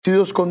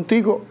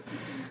contigo.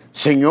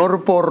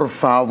 Señor, por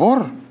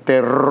favor,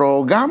 te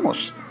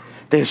rogamos,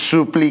 te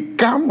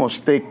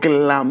suplicamos, te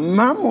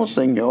clamamos,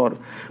 Señor,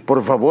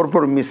 por favor,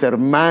 por mis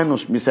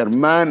hermanos, mis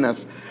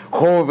hermanas,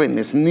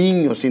 jóvenes,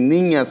 niños y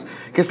niñas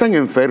que están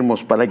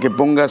enfermos, para que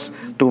pongas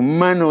tu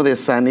mano de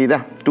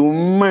sanidad, tu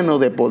mano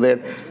de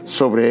poder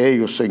sobre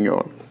ellos,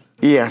 Señor.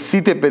 Y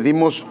así te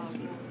pedimos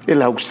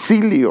el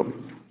auxilio,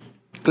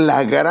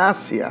 la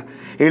gracia,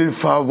 el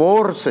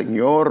favor,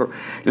 Señor,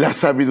 la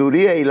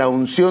sabiduría y la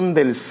unción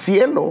del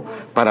cielo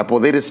para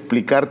poder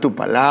explicar tu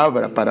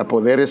palabra, para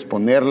poder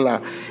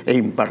exponerla e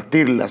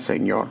impartirla,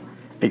 Señor.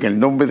 En el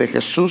nombre de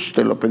Jesús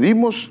te lo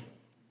pedimos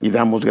y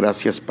damos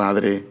gracias,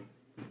 Padre.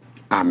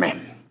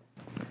 Amén.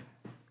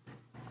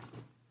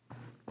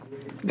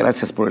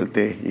 Gracias por el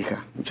té,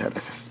 hija. Muchas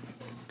gracias.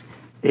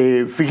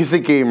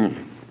 Fíjese que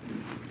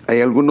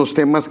hay algunos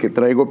temas que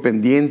traigo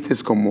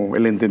pendientes, como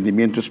el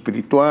entendimiento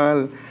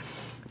espiritual,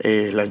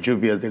 las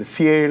lluvias del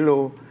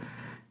cielo,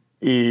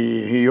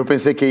 y yo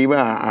pensé que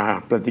iba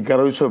a platicar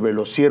hoy sobre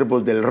los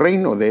siervos del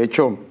reino. De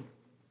hecho,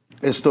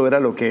 esto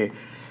era lo que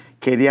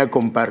quería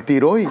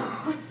compartir hoy,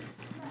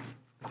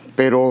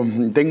 pero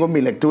tengo mi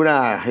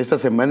lectura esta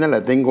semana,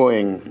 la tengo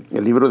en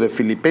el libro de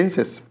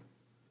Filipenses,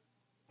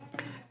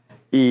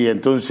 y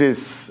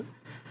entonces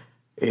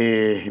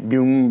vi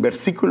un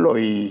versículo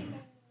y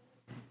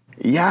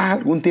ya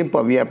algún tiempo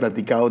había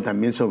platicado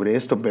también sobre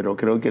esto, pero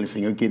creo que el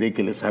Señor quiere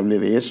que les hable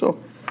de eso.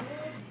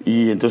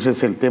 Y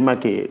entonces el tema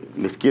que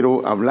les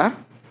quiero hablar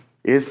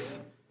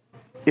es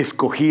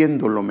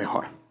escogiendo lo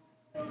mejor.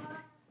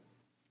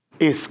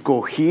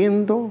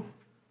 Escogiendo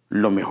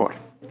lo mejor.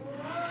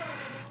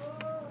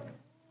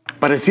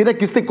 Pareciera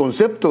que este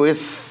concepto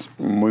es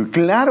muy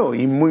claro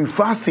y muy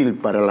fácil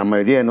para la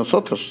mayoría de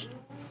nosotros.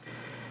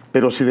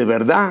 Pero si de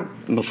verdad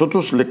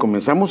nosotros le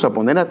comenzamos a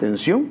poner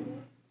atención,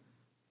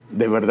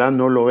 de verdad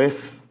no lo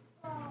es.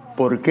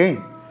 ¿Por qué?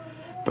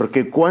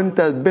 Porque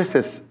cuántas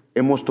veces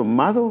hemos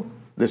tomado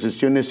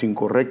decisiones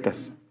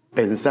incorrectas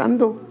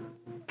pensando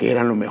que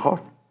eran lo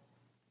mejor,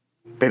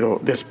 pero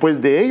después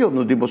de ello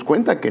nos dimos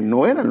cuenta que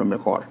no eran lo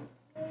mejor.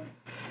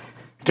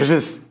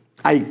 Entonces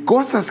hay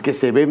cosas que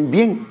se ven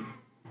bien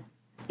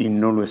y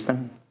no lo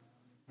están.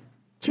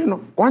 ¿Sí o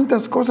no?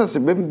 ¿Cuántas cosas se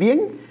ven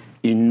bien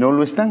y no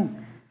lo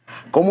están?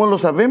 ¿Cómo lo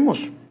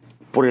sabemos?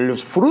 Por el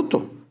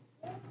fruto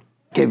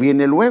que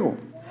viene luego.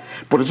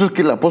 Por eso es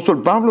que el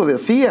apóstol Pablo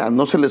decía,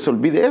 no se les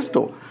olvide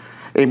esto,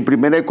 en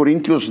 1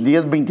 Corintios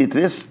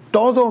 10:23,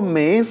 todo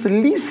me es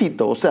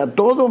lícito, o sea,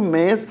 todo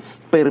me es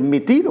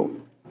permitido,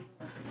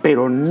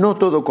 pero no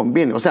todo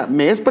conviene. O sea,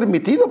 me es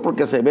permitido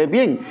porque se ve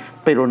bien,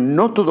 pero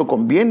no todo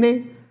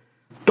conviene.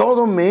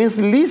 Todo me es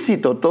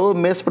lícito, todo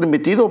me es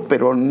permitido,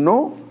 pero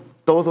no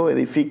todo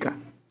edifica.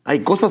 Hay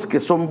cosas que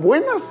son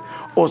buenas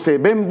o se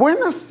ven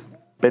buenas,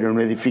 pero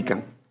no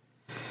edifican.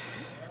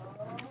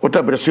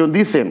 Otra versión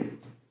dice,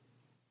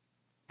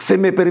 se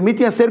me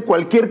permite hacer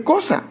cualquier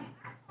cosa,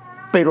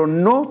 pero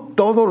no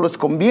todo les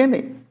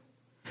conviene.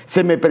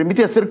 Se me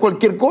permite hacer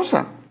cualquier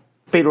cosa,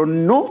 pero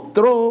no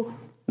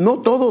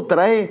todo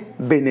trae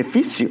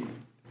beneficio.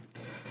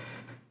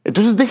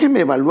 Entonces déjenme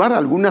evaluar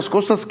algunas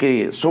cosas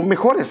que son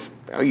mejores.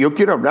 Yo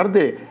quiero hablar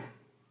de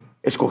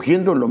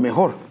escogiendo lo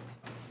mejor.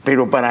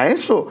 Pero para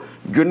eso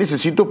yo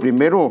necesito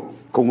primero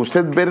con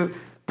usted ver,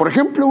 por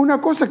ejemplo,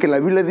 una cosa que la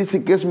Biblia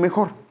dice que es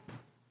mejor.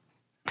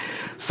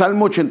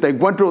 Salmo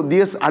 84,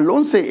 10 al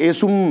 11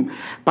 es un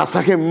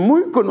pasaje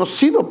muy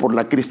conocido por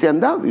la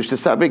cristiandad. Y usted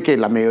sabe que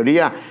la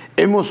mayoría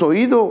hemos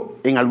oído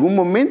en algún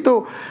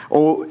momento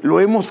o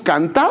lo hemos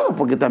cantado,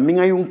 porque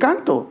también hay un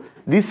canto.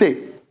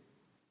 Dice,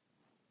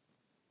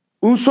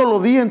 un solo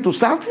día en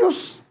tus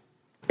atrios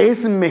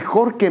es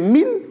mejor que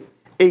 1000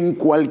 en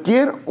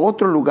cualquier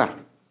otro lugar.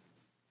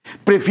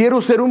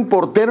 Prefiero ser un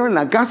portero en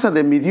la casa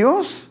de mi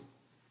Dios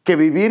que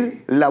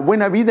vivir la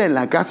buena vida en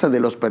la casa de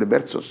los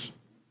perversos.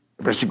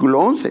 Versículo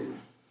 11.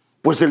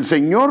 Pues el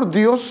Señor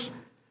Dios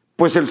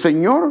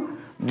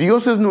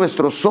es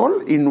nuestro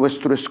sol y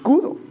nuestro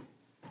escudo.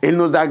 Él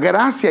nos da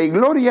gracia y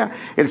gloria.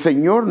 El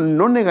Señor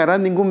no negará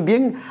ningún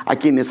bien a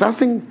quienes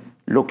hacen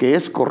lo que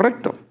es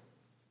correcto.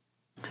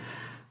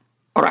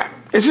 Ahora,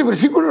 ese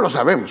versículo lo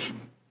sabemos.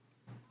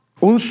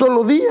 Un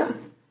solo día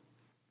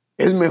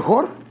es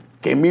mejor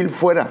que 1000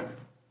 fuera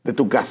de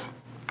tu casa.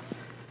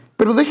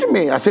 Pero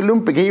déjeme hacerle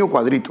un pequeño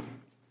cuadrito.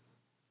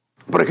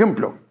 Por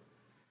ejemplo,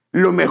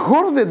 lo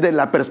mejor desde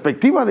la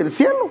perspectiva del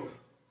cielo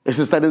es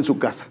estar en su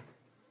casa.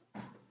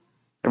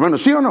 Hermano,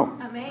 ¿sí o no?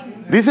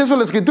 Amén. ¿Dice eso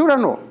la Escritura o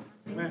no?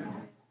 Amén.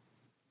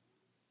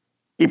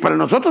 Y para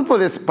nosotros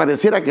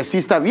pareciera que sí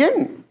está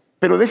bien.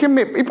 Pero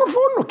déjenme, y por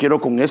favor, no quiero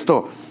con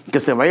esto que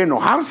se vaya a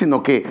enojar,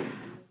 sino que,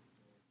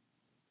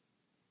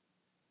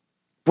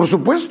 por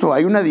supuesto,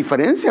 hay una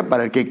diferencia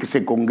para el que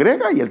se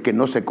congrega y el que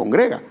no se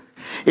congrega.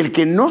 El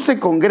que no se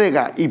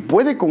congrega y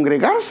puede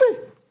congregarse,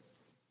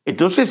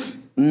 entonces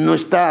no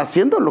está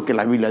haciendo lo que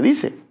la Biblia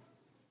dice,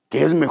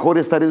 que es mejor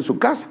estar en su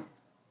casa.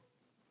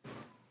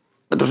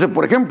 Entonces,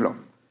 por ejemplo,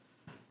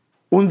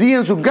 un día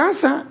en su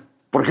casa,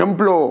 por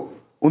ejemplo,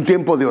 un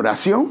tiempo de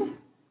oración,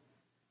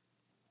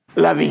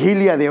 la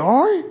vigilia de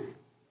hoy.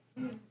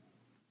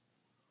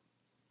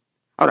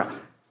 Ahora,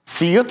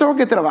 si yo tengo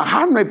que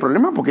trabajar, no hay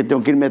problema, porque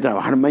tengo que irme a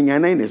trabajar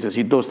mañana y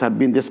necesito estar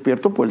bien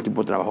despierto por el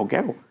tipo de trabajo que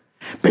hago.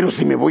 Pero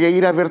si me voy a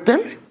ir a ver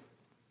tele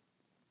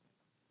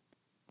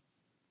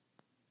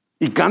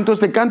y canto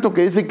este canto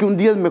que dice que un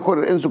día es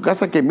mejor en su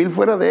casa que 1000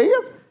 fuera de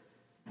ellas,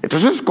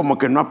 entonces como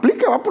que no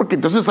aplica, ¿va? Porque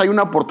entonces hay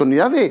una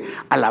oportunidad de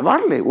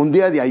alabarle, un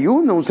día de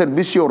ayuno, un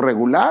servicio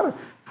regular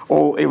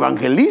o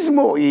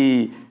evangelismo,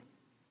 y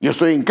yo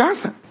estoy en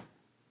casa.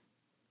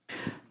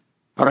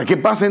 Ahora, ¿qué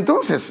pasa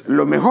entonces?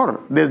 Lo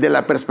mejor desde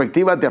la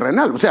perspectiva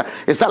terrenal. O sea,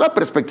 está la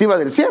perspectiva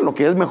del cielo,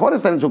 que es mejor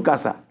estar en su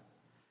casa.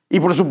 Y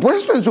por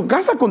supuesto en su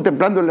casa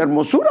contemplando la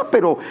hermosura,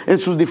 pero en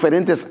sus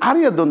diferentes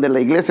áreas donde la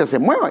iglesia se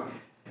mueve.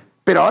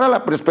 Pero ahora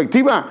la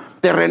perspectiva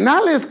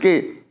terrenal es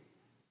que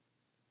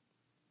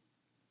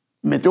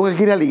me tengo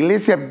que ir a la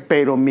iglesia,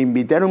 pero me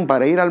invitaron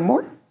para ir al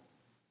mall.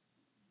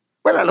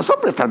 Bueno, a los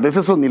hombres tal vez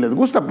eso ni les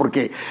gusta,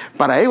 porque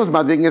para ellos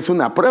más bien es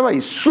una prueba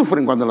y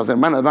sufren cuando las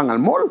hermanas van al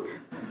mall,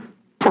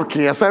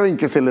 porque ya saben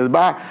que se les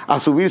va a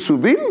subir su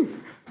bill,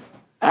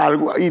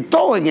 algo, y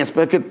todo en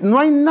especial, que no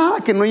hay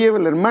nada que no lleve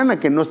la hermana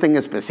que no esté en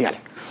especial.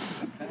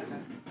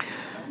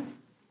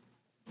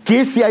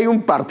 ¿Qué si hay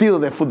un partido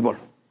de fútbol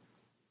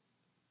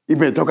y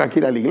me toca que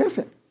ir a la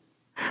iglesia?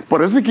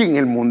 Por eso es que en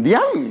el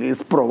mundial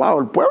es probado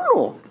el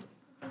pueblo,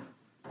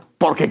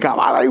 porque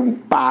cabal hay un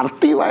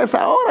partido a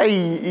esa hora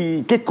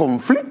y qué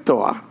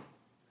conflicto, ¿ah?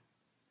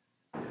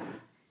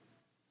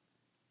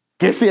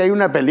 ¿Qué si hay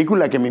una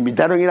película que me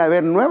invitaron a ir a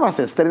ver nueva,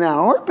 se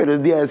estrena hoy, pero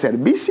es día de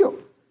servicio?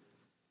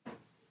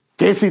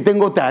 ¿Qué si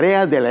tengo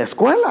tareas de la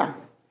escuela?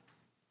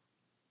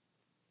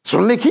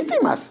 Son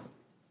legítimas,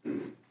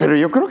 pero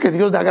yo creo que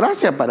Dios da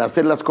gracia para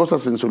hacer las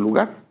cosas en su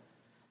lugar.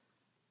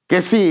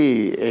 ¿Qué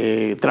si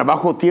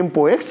trabajo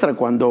tiempo extra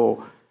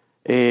cuando,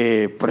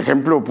 por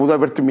ejemplo, pude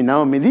haber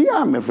terminado mi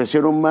día, me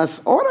ofrecieron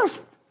más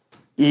horas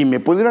y me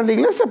pude ir a la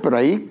iglesia, pero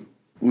ahí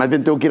más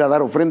bien tengo que ir a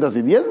dar ofrendas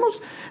y diezmos?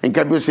 En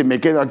cambio, si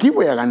me quedo aquí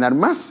voy a ganar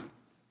más.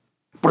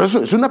 Por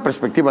eso es una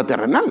perspectiva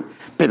terrenal.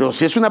 Pero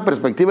si es una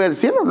perspectiva del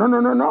cielo,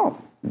 no.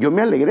 Yo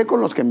me alegré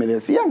con los que me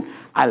decían,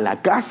 a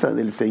la casa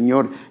del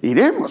Señor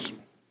iremos.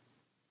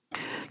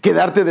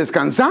 Quedarte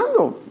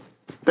descansando,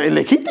 es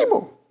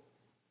legítimo.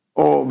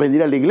 O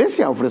venir a la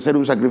iglesia a ofrecer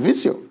un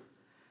sacrificio.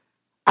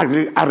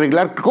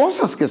 Arreglar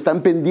cosas que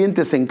están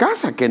pendientes en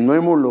casa, que no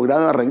hemos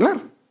logrado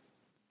arreglar.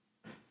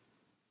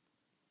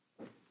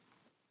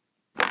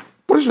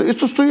 Por eso,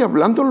 esto estoy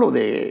hablando lo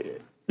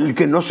de el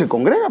que no se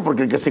congrega,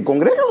 porque el que se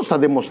congrega lo está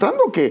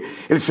demostrando que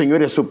el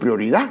Señor es su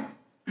prioridad.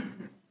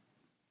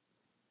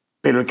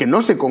 Pero el que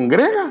no se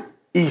congrega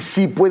y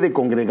sí puede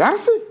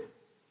congregarse,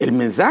 el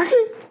mensaje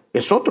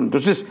es otro.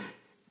 Entonces,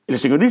 el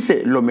Señor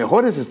dice, lo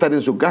mejor es estar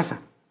en su casa.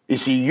 Y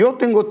si yo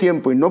tengo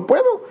tiempo y no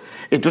puedo,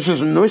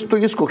 entonces no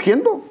estoy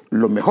escogiendo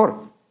lo mejor.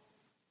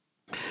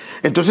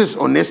 Entonces,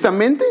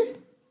 honestamente,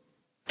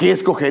 ¿qué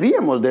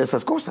escogeríamos de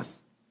esas cosas?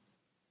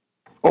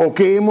 ¿O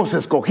qué hemos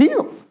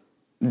escogido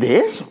de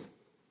eso?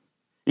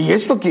 Y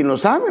esto quien lo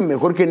sabe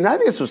mejor que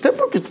nadie es usted,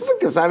 porque usted es el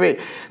que sabe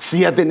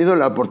si ha tenido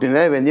la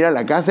oportunidad de venir a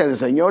la casa del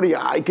Señor y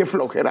 ¡ay, qué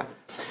flojera!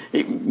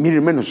 Y, miren,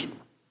 hermanos,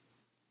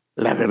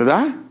 la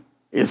verdad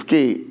es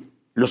que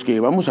los que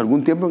llevamos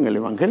algún tiempo en el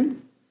Evangelio,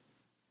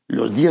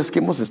 los días que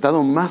hemos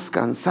estado más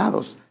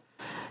cansados,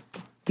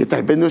 que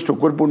tal vez nuestro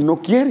cuerpo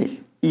no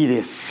quiere y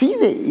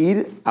decide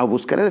ir a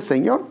buscar al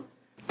Señor,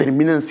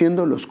 terminan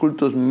siendo los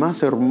cultos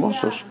más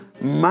hermosos,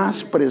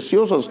 más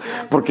preciosos,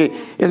 porque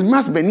es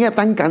más, venía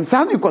tan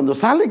cansado y cuando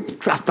sale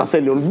hasta se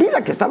le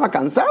olvida que estaba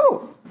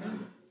cansado,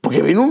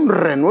 porque viene un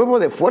renuevo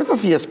de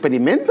fuerzas y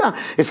experimenta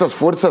esas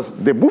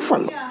fuerzas de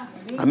búfalo.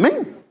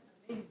 Amén.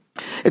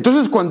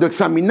 Entonces, cuando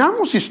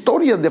examinamos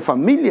historias de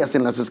familias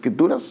en las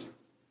Escrituras,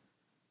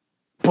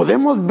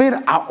 podemos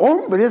ver a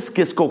hombres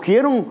que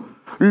escogieron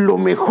lo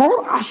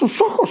mejor a sus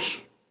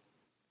ojos,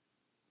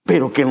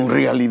 pero que en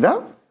realidad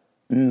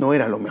no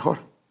era lo mejor.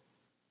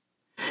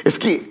 Es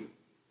que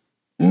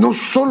no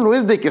solo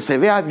es de que se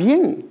vea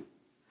bien,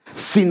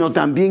 sino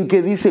también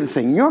que dice el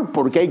Señor,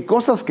 porque hay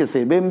cosas que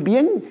se ven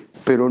bien,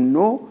 pero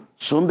no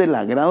son del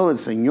agrado del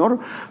Señor,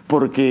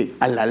 porque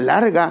a la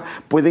larga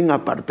pueden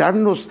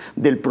apartarnos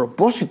del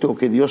propósito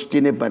que Dios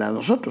tiene para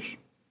nosotros.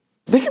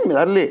 Déjenme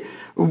darle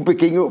un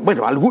pequeño,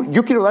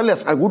 yo quiero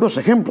darles algunos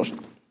ejemplos,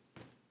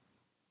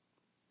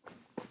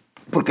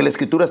 porque la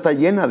Escritura está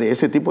llena de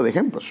ese tipo de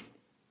ejemplos.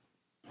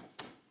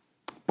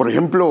 Por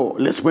ejemplo,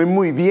 les fue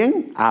muy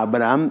bien a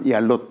Abraham y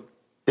a Lot.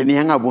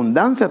 Tenían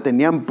abundancia,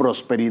 tenían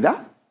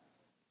prosperidad.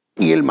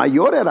 Y el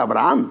mayor era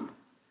Abraham.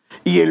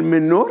 Y el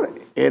menor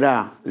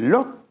era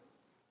Lot.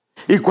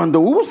 Y cuando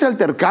hubo ese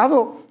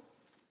altercado,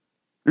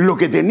 lo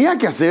que tenía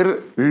que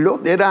hacer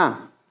Lot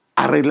era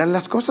arreglar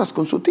las cosas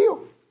con su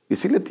tío.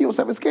 Decirle, tío,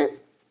 ¿sabes qué?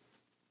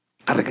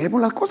 Arreglemos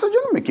las cosas, yo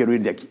no me quiero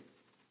ir de aquí.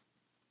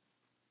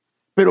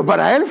 Pero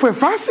para él fue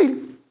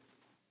fácil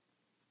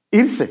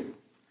irse.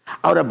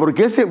 Ahora, ¿por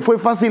qué fue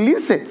fácil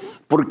irse?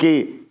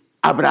 Porque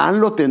Abraham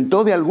lo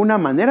tentó de alguna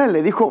manera y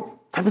le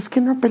dijo, ¿sabes qué?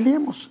 No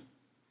peleemos.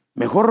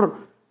 Mejor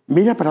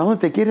mira para dónde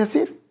te quieres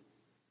ir.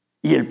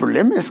 Y el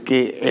problema es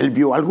que él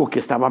vio algo que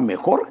estaba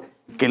mejor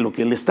que lo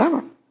que él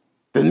estaba.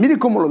 Entonces mire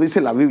cómo lo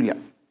dice la Biblia.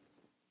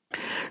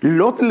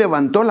 Lot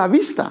levantó la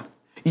vista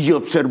y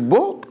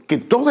observó que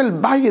todo el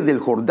valle del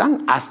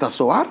Jordán hasta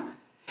Zoar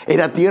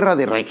era tierra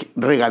de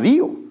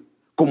regadío,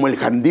 como el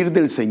jardín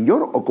del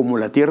Señor o como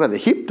la tierra de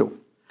Egipto.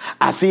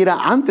 Así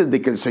era antes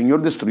de que el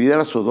Señor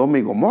destruyera Sodoma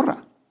y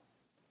Gomorra.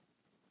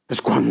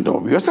 Entonces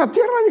cuando vio esa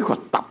tierra dijo,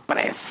 está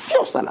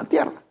preciosa la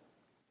tierra.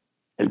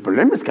 El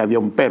problema es que había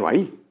un pero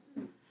ahí.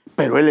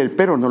 Pero él el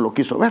pero no lo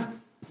quiso ver.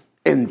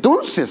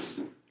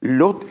 Entonces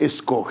Lot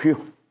escogió.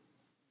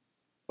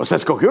 O sea,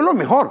 escogió lo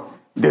mejor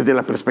desde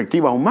la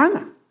perspectiva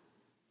humana.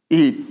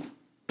 Y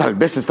tal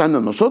vez estando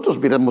nosotros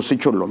hubiéramos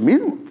hecho lo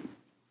mismo.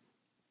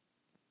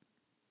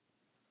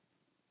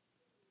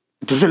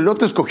 Entonces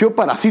Lot escogió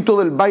para sí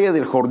todo el valle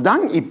del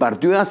Jordán y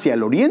partió hacia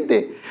el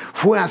oriente.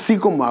 Fue así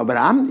como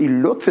Abraham y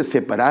Lot se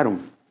separaron.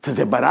 Se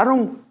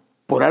separaron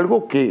por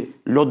algo que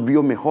Lot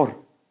vio mejor.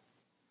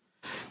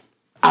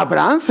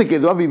 Abraham se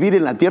quedó a vivir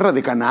en la tierra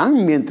de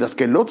Canaán, mientras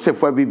que Lot se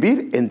fue a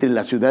vivir entre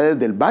las ciudades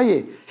del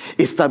valle,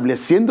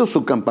 estableciendo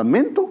su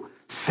campamento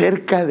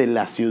cerca de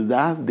la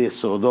ciudad de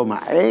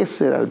Sodoma.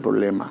 Ese era el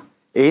problema.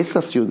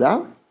 Esa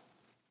ciudad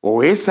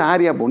o esa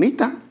área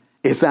bonita,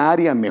 esa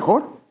área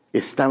mejor,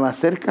 estaba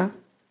cerca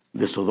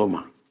de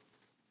Sodoma.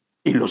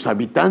 Y los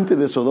habitantes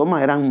de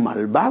Sodoma eran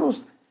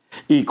malvados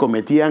y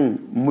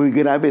cometían muy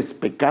graves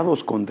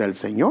pecados contra el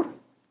Señor.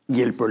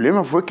 Y el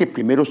problema fue que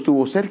primero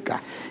estuvo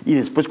cerca y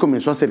después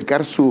comenzó a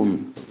acercar su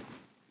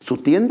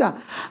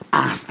tienda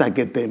hasta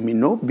que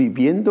terminó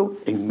viviendo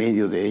en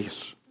medio de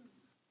ellos.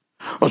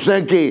 O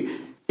sea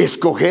que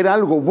escoger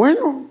algo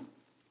bueno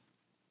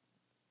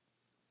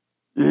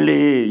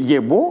le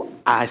llevó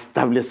a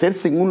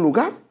establecerse en un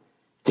lugar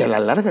que a la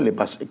larga le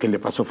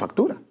pasó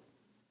factura.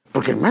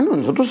 Porque hermano,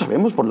 nosotros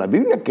sabemos por la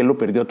Biblia que él lo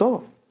perdió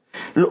todo.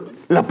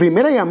 La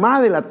primera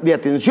llamada de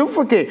atención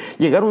fue que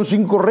llegaron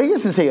 5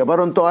 reyes y se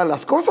llevaron todas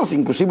las cosas,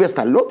 inclusive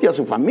hasta Lot y a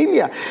su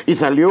familia. Y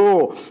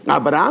salió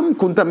Abraham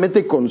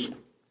juntamente con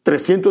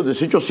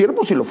 318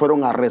 siervos y lo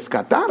fueron a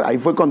rescatar. Ahí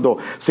fue cuando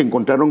se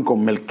encontraron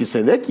con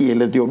Melquisedec y él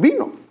les dio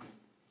vino.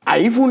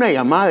 Ahí fue una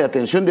llamada de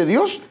atención de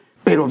Dios,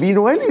 pero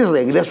vino él y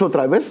regresó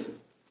otra vez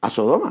a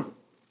Sodoma.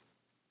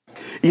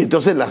 Y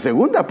entonces la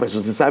segunda, pues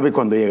usted sabe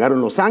cuando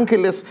llegaron los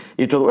ángeles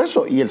y todo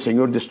eso, y el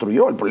Señor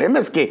destruyó. El problema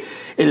es que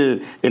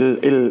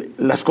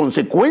las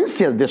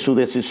consecuencias de su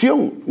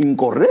decisión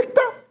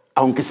incorrecta,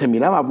 aunque se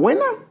miraba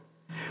buena,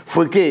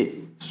 fue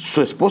que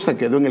su esposa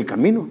quedó en el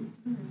camino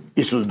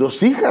y sus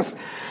 2 hijas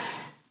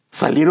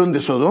salieron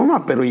de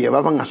Sodoma, pero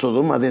llevaban a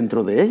Sodoma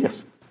dentro de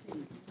ellas.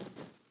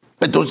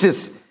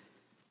 Entonces,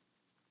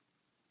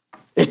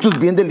 esto es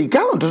bien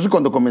delicado. Entonces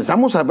cuando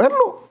comenzamos a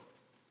verlo,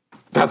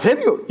 está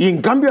serio. Y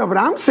en cambio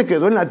Abraham se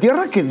quedó en la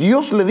tierra que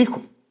Dios le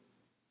dijo.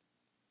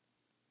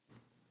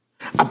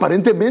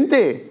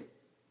 Aparentemente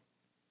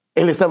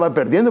él estaba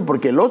perdiendo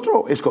porque el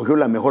otro escogió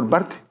la mejor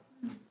parte.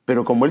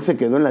 Pero como él se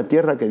quedó en la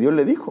tierra que Dios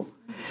le dijo,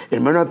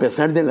 hermano, a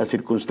pesar de las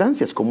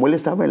circunstancias, como él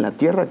estaba en la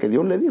tierra que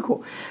Dios le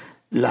dijo,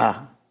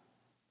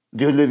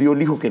 Dios le dio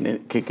el hijo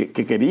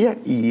que quería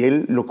y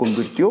él lo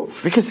convirtió,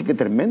 fíjese qué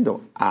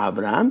tremendo, a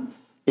Abraham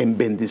en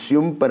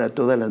bendición para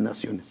todas las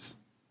naciones.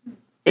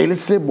 Él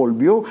se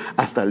volvió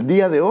hasta el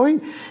día de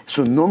hoy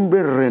su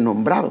nombre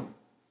renombrado.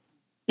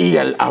 Y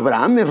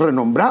Abraham es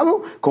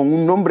renombrado con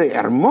un nombre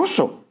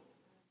hermoso.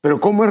 Pero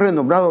 ¿cómo es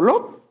renombrado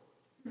Lot?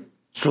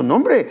 Su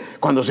nombre,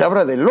 cuando se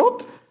habla de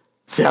Lot,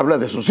 se habla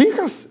de sus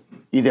hijas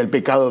y del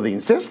pecado de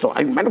incesto.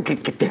 Ay, hermano, qué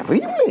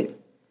terrible.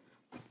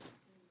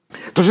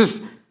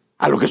 Entonces,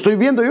 a lo que estoy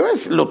viendo yo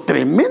es lo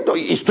tremendo.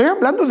 Y estoy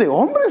hablando de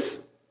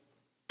hombres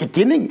que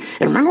tienen,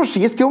 hermanos,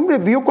 si este hombre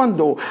vio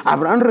cuando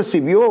Abraham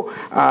recibió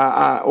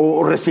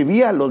o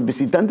recibía a los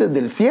visitantes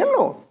del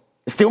cielo.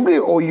 Este hombre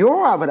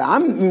oyó a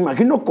Abraham, me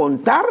imagino,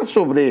 contar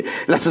sobre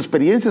las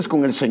experiencias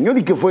con el Señor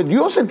y que fue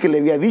Dios el que le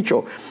había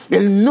dicho.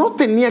 Él no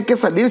tenía que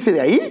salirse de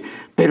ahí,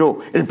 pero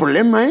el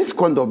problema es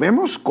cuando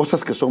vemos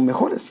cosas que son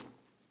mejores.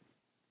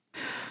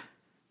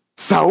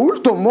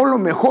 Saúl tomó lo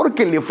mejor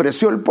que le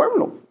ofreció el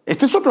pueblo.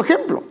 Este es otro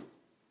ejemplo.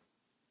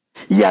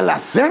 Y al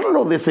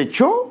hacerlo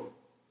desechó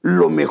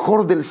lo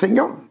mejor del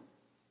Señor.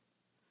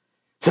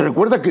 Se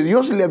recuerda que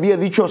Dios le había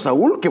dicho a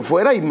Saúl que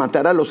fuera y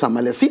matara a los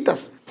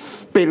amalecitas.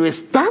 Pero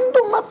estando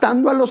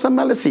matando a los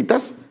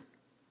amalecitas,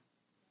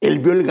 él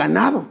vio el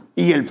ganado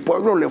y el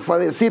pueblo le fue a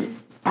decir: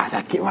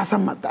 ¿para qué vas a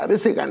matar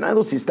ese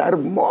ganado si está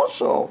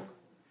hermoso?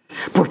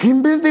 ¿Por qué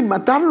en vez de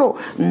matarlo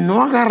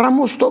no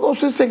agarramos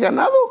todos ese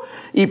ganado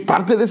y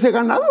parte de ese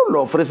ganado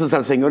lo ofreces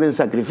al Señor en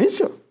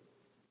sacrificio?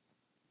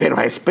 Pero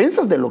a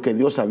expensas de lo que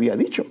Dios había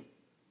dicho.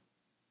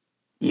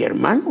 Y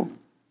hermano,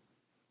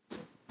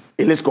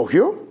 él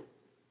escogió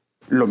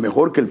lo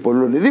mejor que el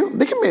pueblo le dio.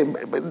 Déjeme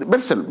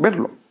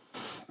verlo.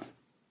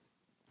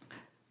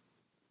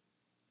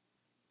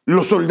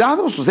 Los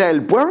soldados, o sea,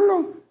 el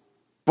pueblo,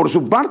 por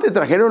su parte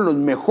trajeron los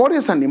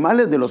mejores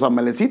animales de los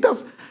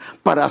amalecitas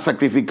para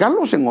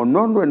sacrificarlos en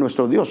honor de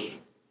nuestro Dios.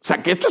 O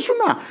sea, que esto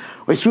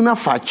es una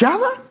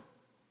fachada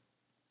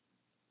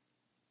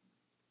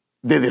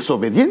de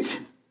desobediencia.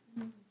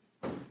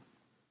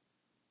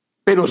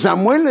 Pero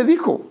Samuel le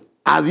dijo,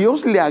 a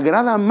Dios le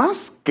agrada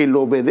más que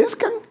lo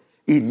obedezcan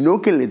y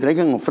no que le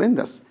traigan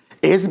ofrendas.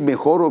 Es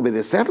mejor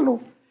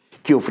obedecerlo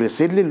que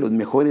ofrecerle los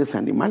mejores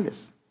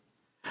animales.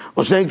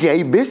 O sea que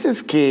hay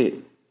veces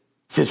que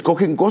se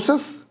escogen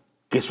cosas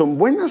que son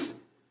buenas,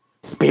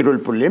 pero el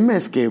problema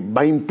es que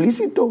va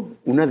implícito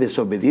una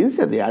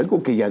desobediencia de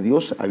algo que ya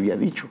Dios había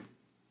dicho.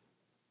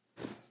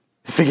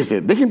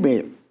 Fíjese,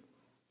 déjenme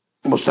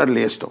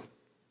mostrarle esto.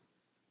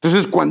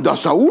 Entonces, cuando a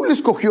Saúl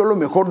escogió lo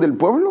mejor del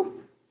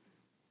pueblo,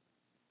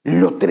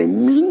 lo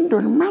tremendo,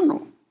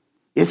 hermano,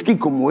 es que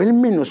como él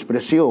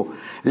menospreció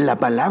la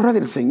palabra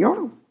del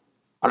Señor.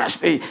 Ahora,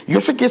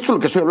 yo sé que esto lo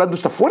que estoy hablando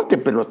está fuerte,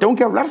 pero tengo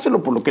que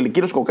hablárselo por lo que le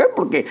quiero escoger,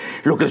 porque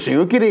lo que el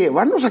Señor quiere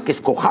llevarnos a que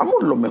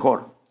escojamos lo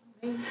mejor.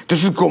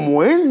 Entonces,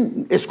 como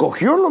él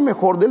escogió lo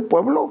mejor del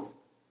pueblo,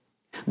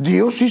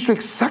 Dios hizo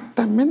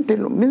exactamente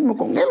lo mismo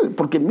con él.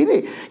 Porque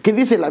mire, ¿qué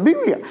dice la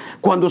Biblia?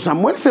 Cuando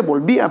Samuel se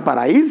volvía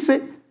para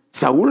irse,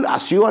 Saúl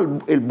asió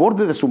el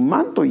borde de su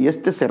manto y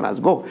este se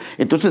rasgó.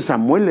 Entonces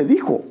Samuel le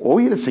dijo,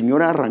 hoy el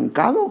Señor ha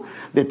arrancado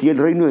de ti el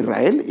reino de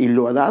Israel y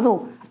lo ha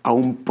dado a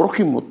un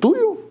prójimo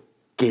tuyo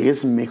que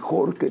es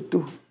mejor que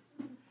tú.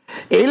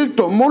 Él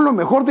tomó lo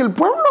mejor del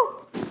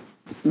pueblo,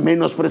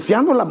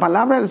 menospreciando la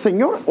palabra del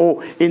Señor o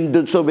en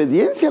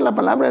desobediencia a la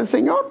palabra del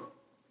Señor.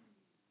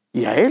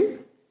 Y a él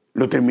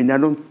lo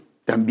terminaron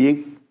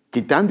también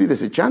quitando y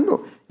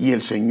desechando. Y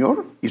el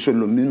Señor hizo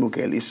lo mismo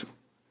que él hizo.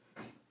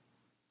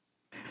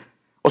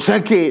 O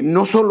sea que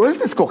no solo es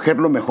escoger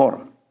lo mejor,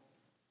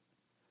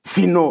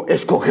 sino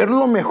escoger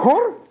lo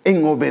mejor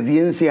en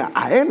obediencia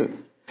a Él.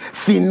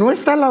 Si no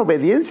está la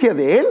obediencia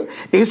de Él,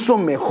 eso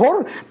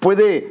mejor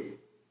puede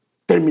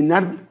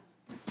terminar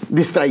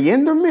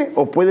distrayéndome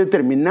o puede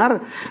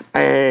terminar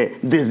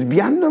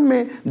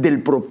desviándome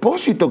del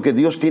propósito que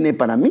Dios tiene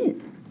para mí.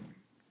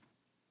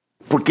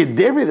 Porque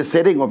debe de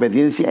ser en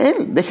obediencia a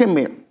Él.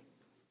 Déjenme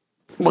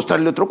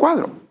mostrarle otro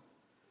cuadro.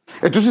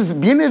 Entonces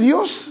viene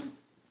Dios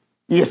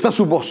y está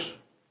su voz.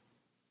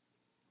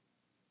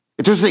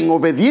 Entonces, en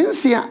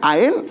obediencia a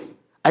Él,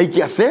 hay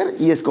que hacer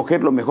y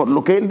escoger lo mejor,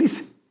 lo que Él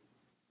dice.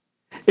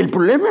 El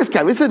problema es que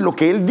a veces lo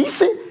que Él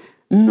dice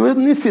no es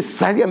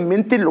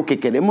necesariamente lo que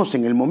queremos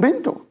en el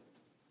momento.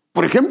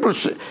 Por ejemplo,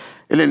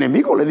 el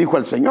enemigo le dijo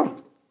al Señor,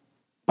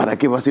 ¿para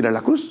qué vas a ir a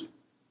la cruz?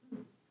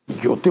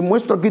 Yo te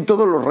muestro aquí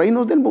todos los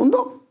reinos del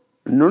mundo.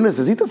 No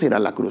necesitas ir a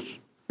la cruz.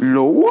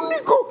 Lo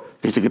único,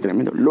 fíjese que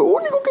tremendo, lo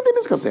único que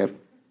tienes que hacer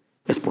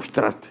es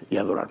postrarte y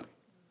adorarme.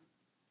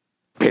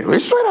 Pero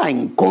eso era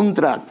en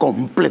contra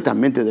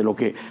completamente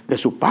de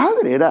su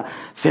padre, era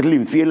serle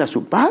infiel a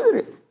su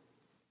padre.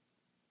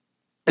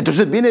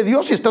 Entonces viene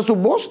Dios y está su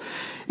voz,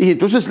 y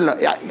entonces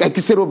hay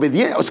que ser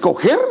obediente,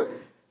 escoger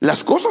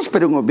las cosas,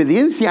 pero en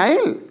obediencia a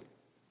Él.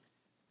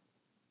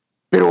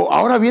 Pero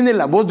ahora viene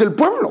la voz del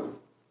pueblo.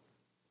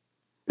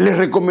 Le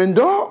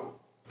recomendó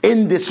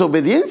en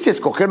desobediencia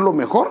escoger lo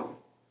mejor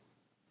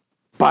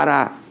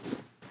para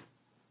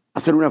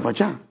hacer una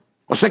fachada.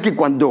 O sea que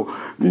cuando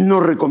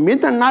nos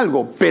recomiendan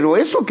algo, pero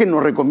eso que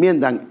nos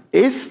recomiendan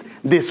es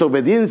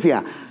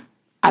desobediencia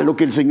a lo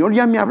que el Señor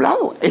ya me ha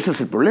hablado, ese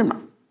es el problema.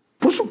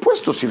 Por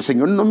supuesto, si el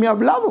Señor no me ha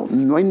hablado,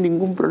 no hay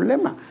ningún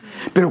problema.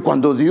 Pero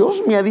cuando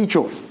Dios me ha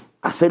dicho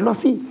hacerlo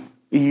así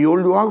y yo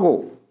lo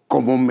hago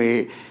como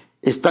me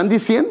están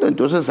diciendo,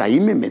 entonces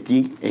ahí me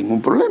metí en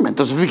un problema.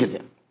 Entonces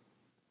fíjese.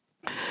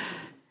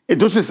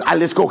 Entonces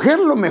al escoger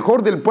lo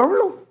mejor del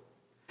pueblo,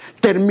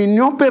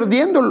 terminó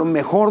perdiendo lo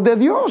mejor de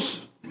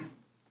Dios.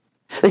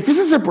 Es que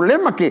ese es el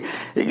problema,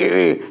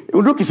 que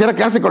uno quisiera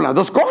quedarse con las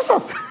dos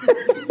cosas,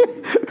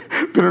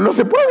 pero no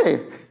se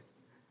puede.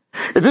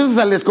 Entonces,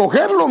 al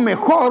escoger lo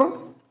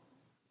mejor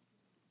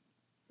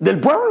del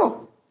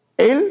pueblo,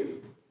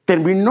 él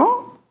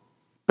terminó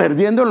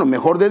perdiendo lo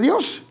mejor de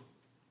Dios.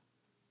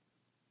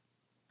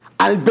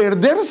 Al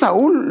perder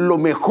Saúl lo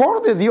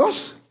mejor de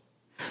Dios,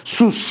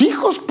 sus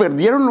hijos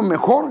perdieron lo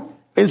mejor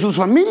en sus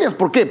familias.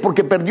 ¿Por qué?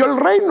 Porque perdió el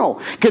reino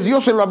que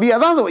Dios se lo había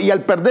dado, y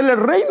al perder el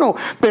reino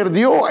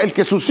perdió el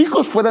que sus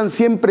hijos fueran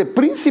siempre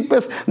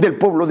príncipes del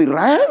pueblo de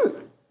Israel.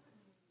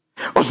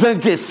 O sea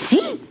que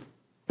sí,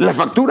 la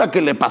factura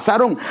que le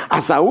pasaron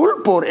a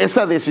Saúl por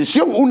esa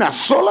decisión, una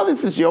sola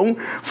decisión,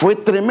 fue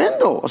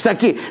tremendo. O sea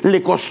que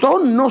le costó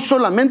no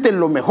solamente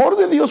lo mejor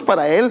de Dios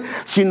para él,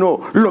 sino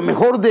lo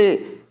mejor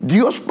de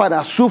Dios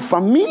para su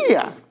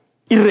familia.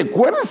 Y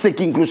recuérdense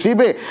que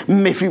inclusive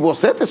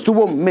Mefiboset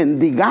estuvo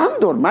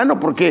mendigando, hermano,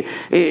 porque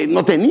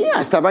no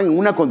tenía, estaba en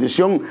una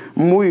condición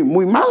muy,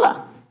 muy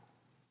mala.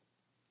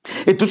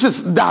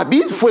 Entonces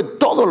David fue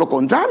todo lo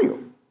contrario.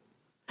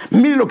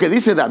 Mire lo que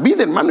dice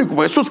David, hermano, y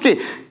como eso es que,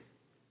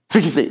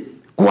 fíjese,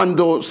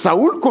 cuando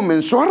Saúl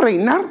comenzó a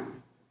reinar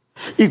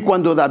y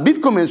cuando David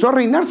comenzó a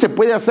reinar, se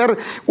puede hacer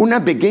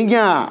una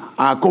pequeña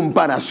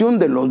comparación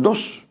de los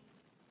dos.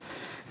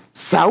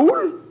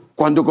 Saúl,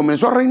 cuando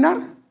comenzó a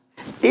reinar,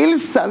 él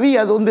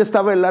sabía dónde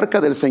estaba el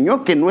arca del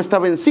Señor, que no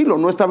estaba en Silo,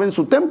 no estaba en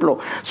su templo,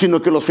 sino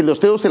que los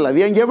filisteos se la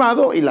habían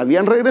llevado y la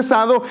habían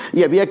regresado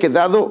y había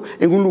quedado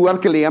en un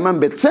lugar que le llaman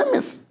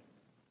Bet-Semes.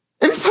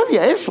 Él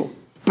sabía eso,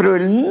 pero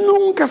él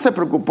nunca se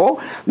preocupó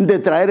de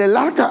traer el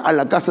arca a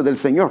la casa del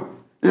Señor.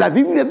 La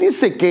Biblia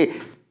dice que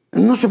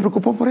no se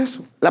preocupó por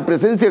eso. La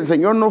presencia del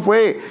Señor no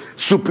fue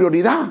su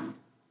prioridad.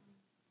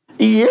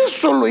 Y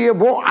eso lo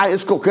llevó a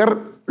escoger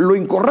lo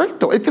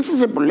incorrecto. Es que ese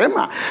es el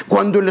problema.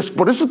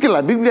 Por eso es que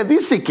la Biblia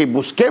dice que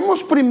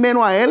busquemos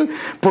primero a Él,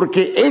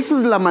 porque esa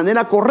es la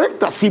manera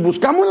correcta. Si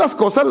buscamos las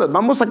cosas, las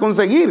vamos a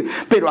conseguir.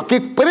 Pero ¿a qué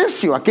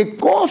precio? ¿A qué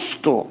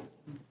costo?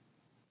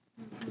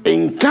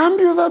 En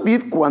cambio,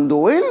 David,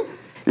 cuando él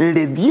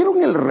le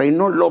dieron el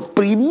reino, lo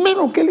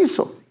primero que él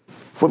hizo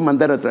fue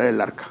mandar a traer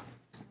el arca.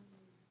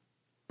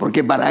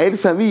 Porque para él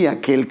sabía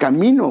que el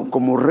camino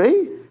como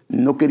rey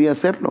no quería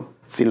hacerlo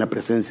sin la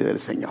presencia del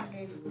Señor.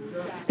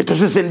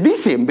 Entonces él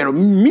dice, pero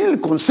mira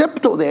el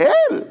concepto de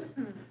él.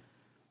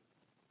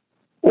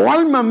 Oh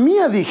alma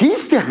mía,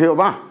 dijiste a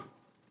Jehová,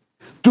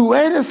 tú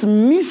eres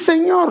mi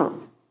Señor.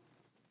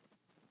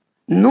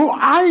 No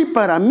hay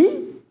para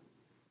mí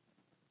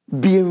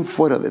bien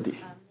fuera de ti.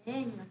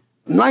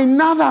 No hay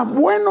nada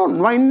bueno,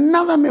 no hay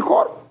nada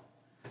mejor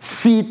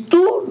si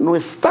tú no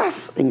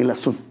estás en el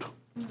asunto.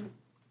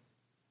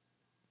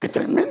 Qué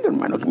tremendo,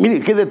 hermano.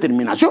 Mire, qué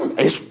determinación.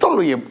 Esto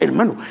lo lleva,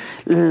 hermano,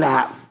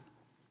 la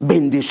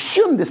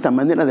bendición de esta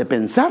manera de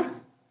pensar,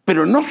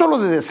 pero no solo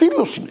de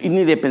decirlo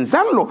ni de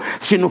pensarlo,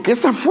 sino que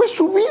esa fue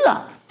su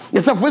vida,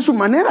 esa fue su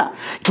manera.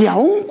 Que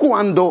aun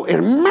cuando,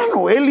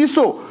 hermano, él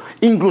hizo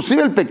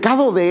inclusive el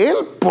pecado de él,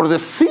 por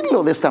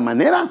decirlo de esta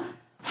manera,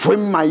 fue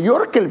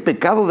mayor que el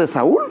pecado de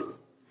Saúl.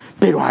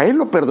 Pero a él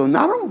lo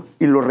perdonaron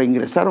y lo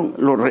reingresaron,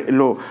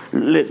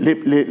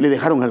 le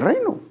dejaron el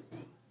reino.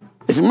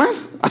 Es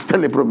más, hasta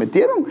le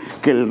prometieron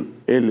que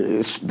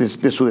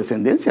de su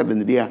descendencia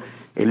vendría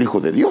el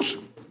Hijo de Dios.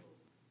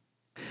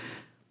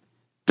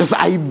 Entonces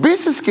hay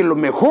veces que lo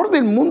mejor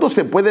del mundo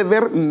se puede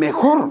ver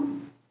mejor.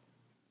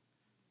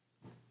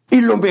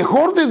 Y lo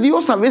mejor de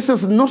Dios a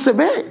veces no se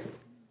ve.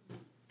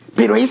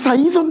 Pero es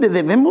ahí donde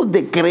debemos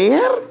de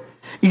creer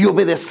y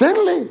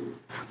obedecerle.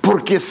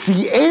 Porque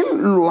si Él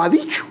lo ha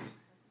dicho,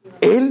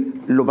 Él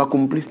lo va a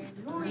cumplir.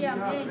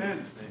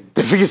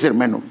 Te fíjese,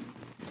 hermano.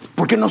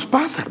 ¿Por qué nos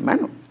pasa,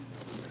 hermano?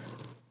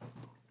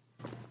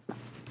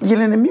 Y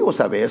el enemigo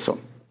sabe eso.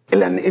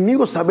 El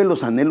enemigo sabe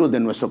los anhelos de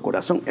nuestro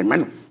corazón,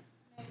 hermano.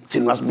 Si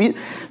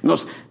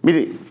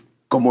mire,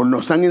 como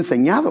nos han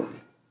enseñado,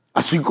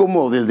 así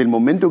como desde el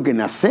momento en que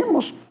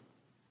nacemos,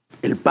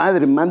 el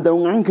Padre manda a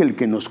un ángel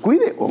que nos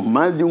cuide, o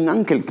más de un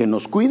ángel que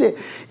nos cuide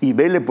y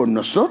vele por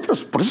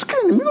nosotros. Por eso es que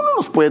el enemigo no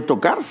nos puede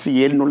tocar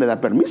si Él no le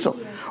da permiso,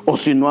 o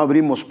si no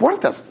abrimos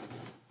puertas.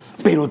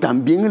 Pero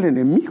también el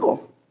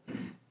enemigo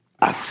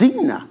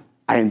asigna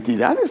a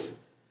entidades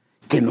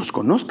que nos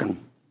conozcan,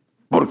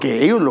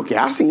 porque ellos lo que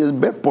hacen es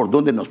ver por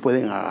dónde nos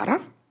pueden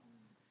agarrar.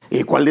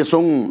 ¿Cuáles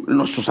son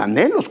nuestros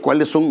anhelos?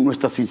 ¿Cuáles son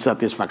nuestras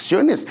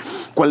insatisfacciones?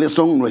 ¿Cuáles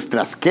son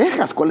nuestras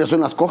quejas? ¿Cuáles son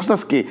las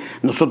cosas que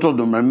nosotros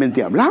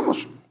normalmente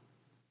hablamos?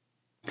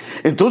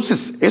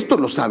 Entonces, esto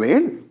lo sabe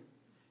Él.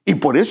 Y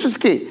por eso es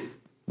que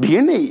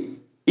viene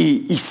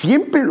y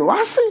siempre lo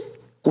hace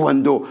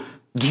cuando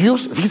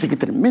Dios, fíjese qué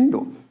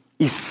tremendo,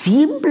 y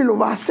siempre lo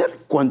va a hacer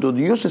cuando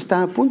Dios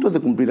está a punto de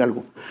cumplir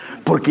algo.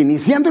 Porque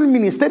iniciando el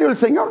ministerio del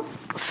Señor,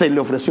 se le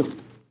ofreció.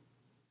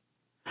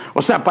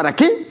 O sea, ¿para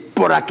qué?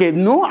 Para que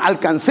no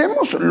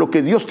alcancemos lo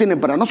que Dios tiene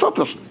para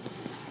nosotros.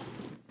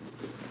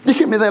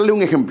 Déjeme darle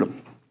un ejemplo.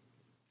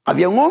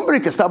 Había un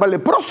hombre que estaba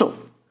leproso,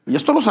 y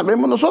esto lo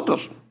sabemos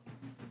nosotros.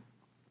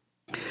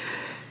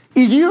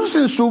 Y Dios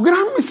en su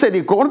gran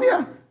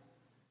misericordia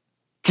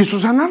quiso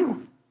sanarlo.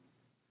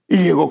 Y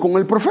llegó con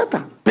el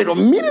profeta. Pero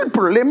mire el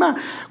problema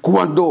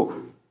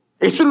cuando,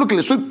 eso es lo que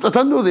le estoy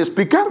tratando de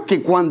explicar,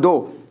 que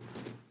cuando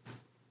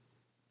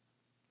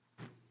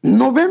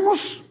no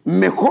vemos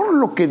mejor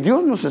lo que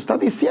Dios nos está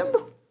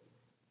diciendo,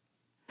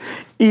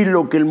 y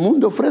lo que el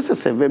mundo ofrece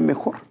se ve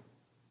mejor.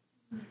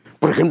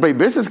 Por ejemplo, hay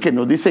veces que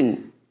nos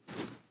dicen,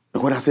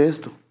 mejor hace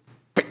esto.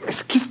 Pero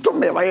es que esto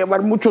me va a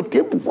llevar mucho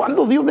tiempo.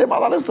 ¿Cuándo Dios me va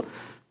a dar esto?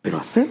 Pero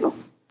hacerlo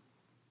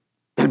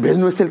tal vez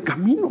no es el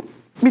camino.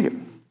 Mire,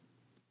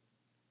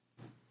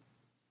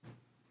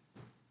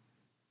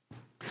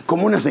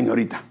 como una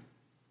señorita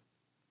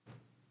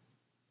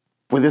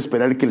puede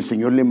esperar que el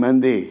Señor le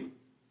mande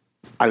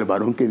al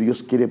varón que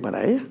Dios quiere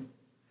para ella,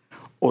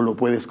 o lo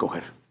puede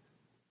escoger.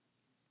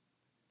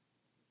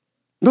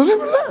 No, de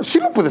verdad, sí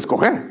lo puede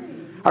escoger.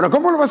 Ahora,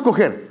 ¿cómo lo va a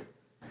escoger?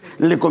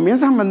 Le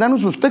comienzan a mandar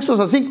sus textos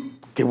así.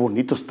 Qué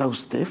bonito está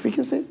usted,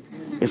 fíjese.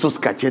 Esos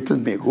cachetes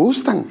me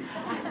gustan.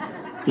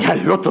 Y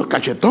al otro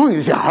cachetón y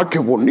dice, qué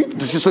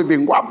bonito, sí soy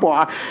bien guapo.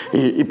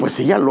 Y pues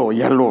sí, ya lo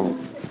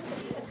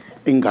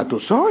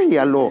engatusó y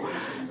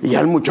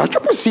al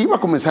muchacho pues sí va a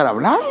comenzar a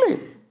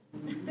hablarle.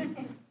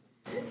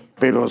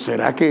 Pero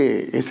 ¿será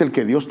que es el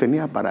que Dios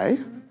tenía para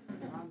él?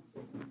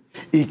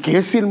 ¿Y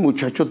qué si el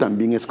muchacho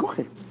también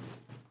escoge?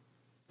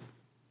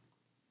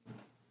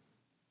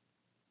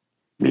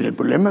 Mire, el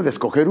problema de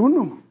escoger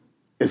uno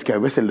es que a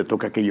veces le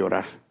toca que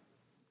llorar.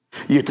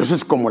 Y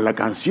entonces, como la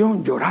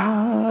canción,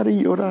 llorar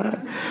y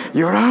llorar,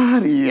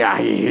 llorar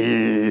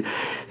y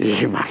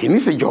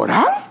imagínense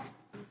llorar.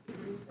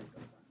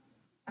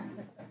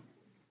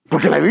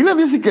 Porque la Biblia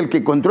dice que el que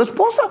encontró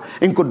esposa,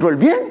 encontró el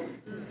bien,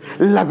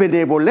 la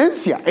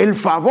benevolencia, el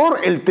favor,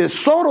 el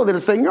tesoro del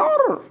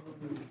Señor.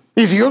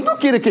 Y Dios no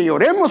quiere que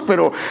lloremos,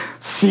 pero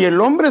si el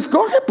hombre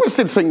escoge, pues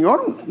el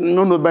Señor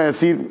no nos va a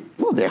decir,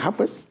 nos deja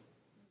pues.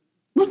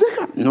 Nos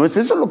deja. No es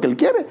eso lo que Él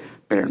quiere,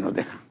 pero nos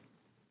deja.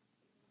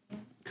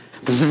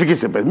 Entonces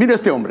fíjese, pues, mire a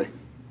este hombre.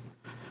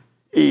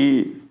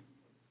 Y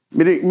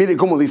mire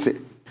cómo dice.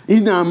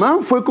 Y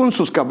Naamán fue con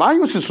sus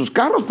caballos y sus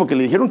carros porque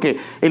le dijeron que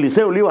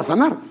Eliseo le iba a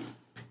sanar.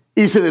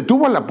 Y se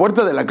detuvo a la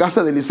puerta de la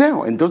casa de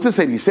Eliseo. Entonces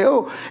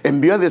Eliseo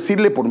envió a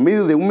decirle por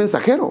medio de un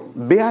mensajero: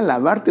 ve a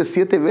lavarte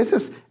 7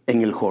 veces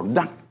en el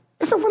Jordán.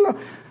 Esa fue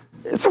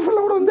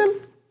la orden de él.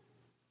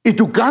 Y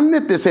tu carne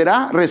te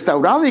será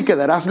restaurada y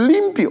quedarás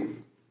limpio.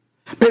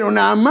 Pero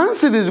Naamán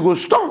se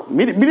disgustó.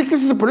 Mire qué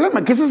es ese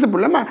problema. ¿Qué es ese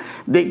problema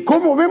de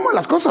cómo vemos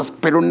las cosas?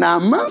 Pero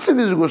Naamán se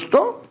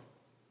disgustó.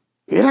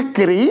 Era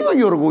creído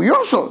y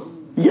orgulloso.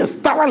 Y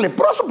estaba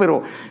leproso.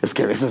 Pero es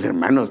que a veces,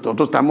 hermanos,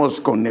 nosotros estamos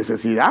con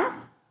necesidad.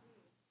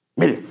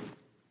 Mire,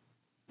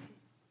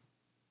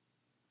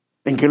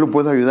 ¿en qué lo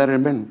puedo ayudar,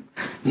 hermano?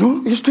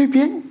 No, yo estoy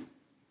bien.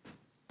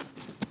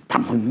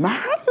 Estamos mal.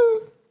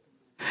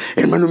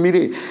 Hermano,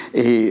 mire,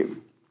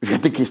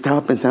 fíjate que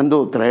estaba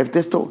pensando traerte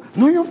esto.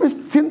 No, yo me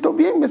siento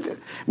bien.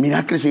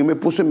 Mira que el Señor me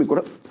puso en mi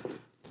corazón.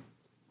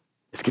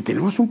 Es que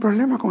tenemos un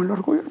problema con el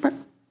orgullo, hermano.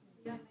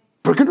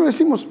 ¿Por qué no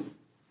decimos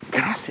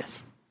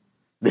gracias?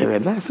 De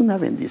verdad es una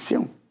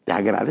bendición. Te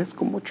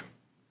agradezco mucho.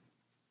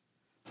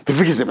 Te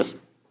fíjese, pues.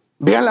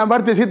 Ve a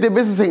lavarte 7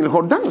 veces en el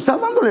Jordán. O sea,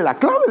 dándole la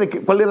clave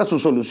de cuál era su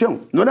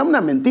solución. No era una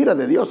mentira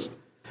de Dios.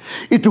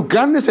 Y tu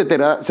carne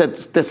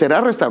te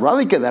será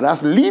restaurada y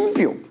quedarás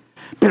limpio.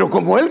 Pero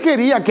como él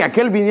quería que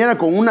aquel viniera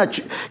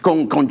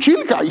con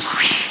chilca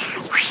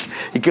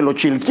y que lo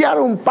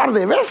chilqueara un par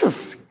de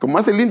veces, como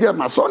hace el indio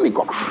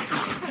amazónico.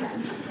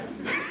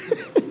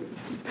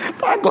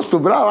 Estaba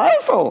acostumbrado a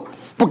eso.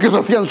 Porque eso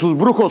hacían sus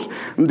brujos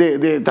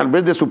tal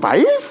vez de su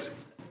país.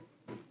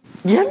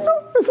 Y él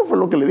no. Eso fue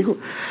lo que le dijo.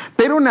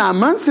 Pero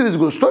Naamán se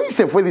disgustó y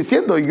se fue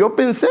diciendo: yo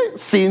pensé,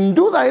 sin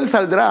duda él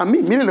saldrá a mí.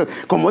 Mírenlo,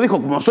 como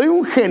dijo, como soy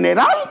un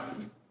general,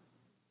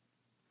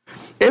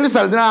 él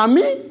saldrá a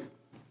mí,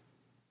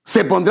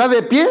 se pondrá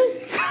de pie.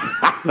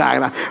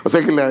 O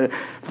sea que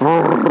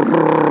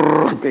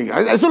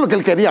eso es lo que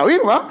él quería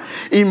oír, ¿va?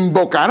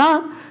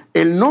 Invocará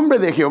el nombre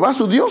de Jehová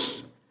su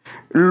Dios.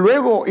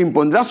 Luego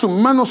impondrá su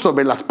mano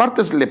sobre las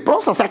partes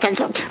leprosas. O sea,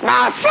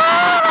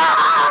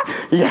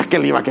 y es que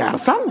le iba a quedar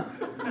sano.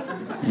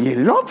 Y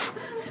el otro,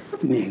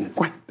 ni en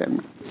cuenta,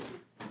 hermano.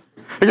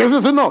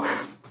 Entonces uno,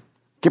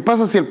 ¿qué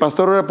pasa si el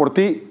pastor ora por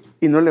ti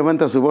y no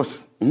levanta su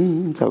voz?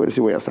 A ver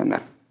si voy a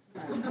sanar.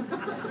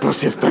 Pues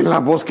si está en la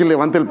voz que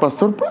levanta el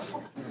pastor, pues.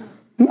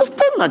 No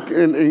está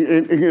en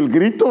el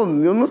grito,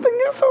 no está en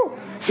eso.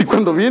 Si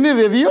cuando viene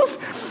de Dios,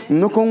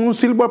 no con un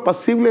silbo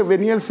apacible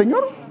venía el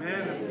Señor.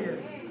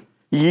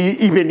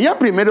 Y venía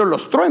primero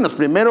los truenos,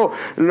 primero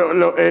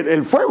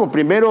el fuego,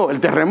 primero el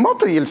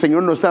terremoto, y el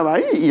Señor no estaba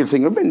ahí, y el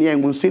Señor venía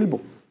en un silbo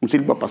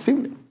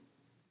apacible.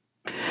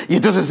 Y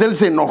entonces él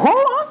se enojó,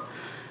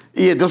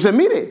 y entonces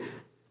mire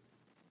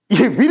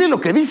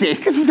lo que dice. Es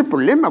que ese es el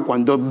problema,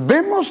 cuando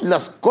vemos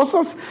las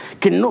cosas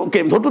que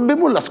nosotros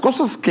vemos las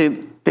cosas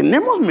que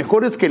tenemos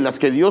mejores que las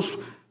que Dios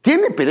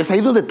tiene, pero es ahí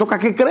donde toca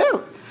que creer.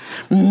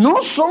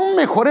 No son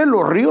mejores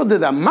los ríos de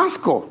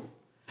Damasco,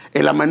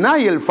 el Amaná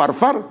y el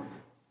Farfar,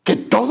 que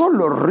todos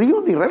los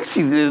ríos de Israel.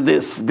 Si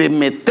de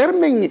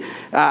meterme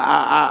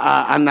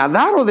a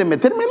nadar o de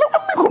meterme en el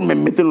agua, mejor me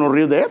meto en los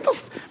ríos de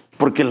estos,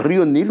 porque el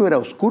río Nilo era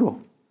oscuro.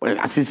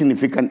 Así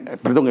significa,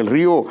 el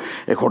río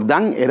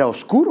Jordán era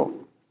oscuro,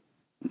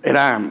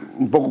 era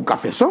un poco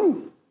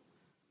cafezón.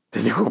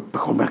 Entonces dijo,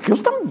 joder, aquellos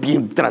están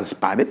bien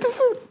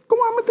transparentes,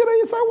 ¿cómo voy a meter ahí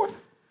esa agua?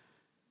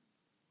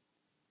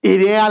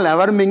 Iré a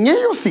lavarme en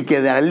ellos y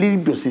quedaré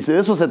limpio. Si de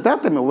eso se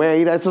trata, me voy a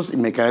ir a esos y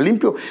me quedaré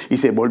limpio. Y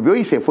se volvió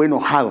y se fue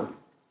enojado.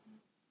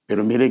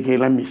 Pero mire que es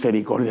la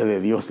misericordia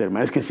de Dios,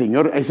 hermano. Es que el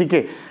Señor, así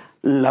que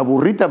la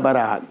burrita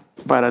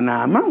para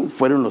Naamán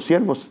fueron los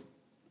siervos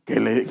que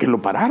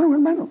lo pararon,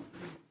 hermano.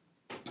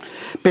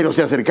 Pero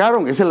se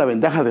acercaron. Esa es la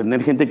ventaja de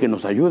tener gente que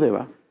nos ayude,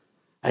 ¿va?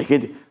 Hay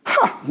gente,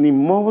 ni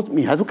modo,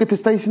 mira lo que te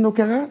está diciendo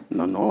que haga.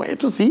 No,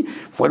 estos sí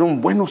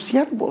fueron buenos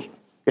siervos.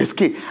 Es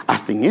que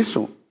hasta en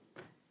eso,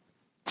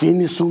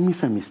 ¿quiénes son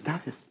mis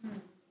amistades?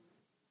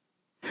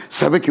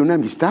 ¿Sabe que una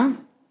amistad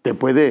te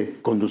puede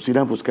conducir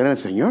a buscar al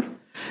Señor?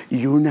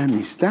 Y una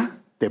amistad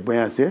te puede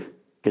hacer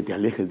que te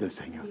alejes del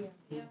Señor.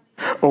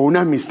 O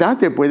una amistad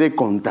te puede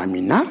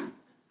contaminar.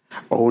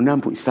 O una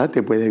amistad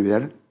te puede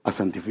ayudar a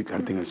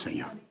santificarte en el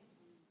Señor.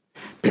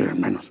 Pero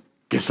hermanos,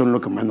 ¿qué son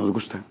lo que más nos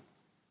gusta?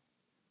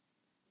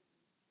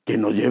 ¿Que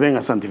nos lleven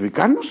a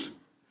santificarnos?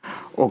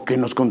 ¿O que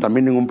nos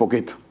contaminen un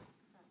poquito?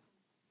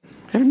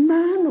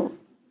 Hermano,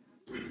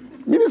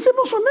 miren,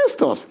 seamos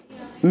honestos.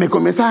 Me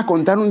comienzas a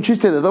contar un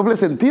chiste de doble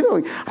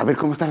sentido. A ver,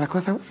 ¿cómo está la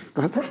cosa?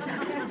 ¿Cómo está?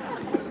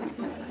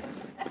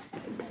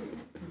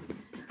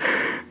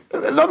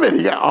 No me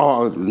diga,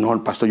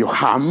 no, pastor, yo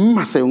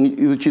jamás he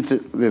oído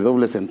chistes de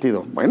doble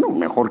sentido. Bueno,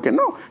 mejor que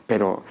no,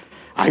 pero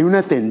Hay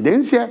una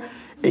tendencia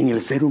en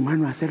el ser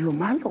humano a hacer lo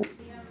malo.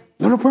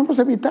 No lo podemos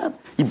evitar.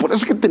 Y por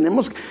eso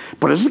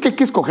es que hay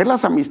que escoger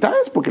las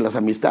amistades, porque las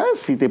amistades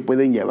sí te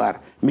pueden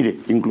llevar. Mire,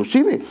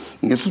 inclusive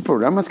en esos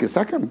programas que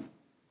sacan,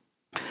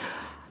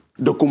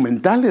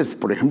 documentales,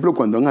 por ejemplo,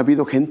 cuando han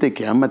habido gente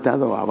que ha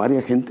matado a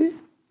varias gente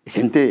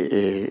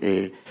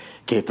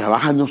que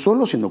trabaja no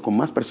solo, sino con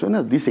más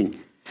personas, dicen,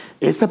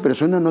 esta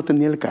persona no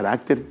tenía el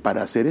carácter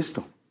para hacer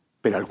esto,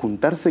 pero al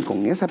juntarse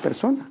con esa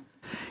persona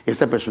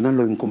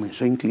lo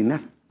comenzó a inclinar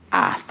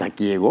hasta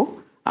que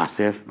llegó a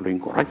hacer lo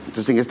incorrecto.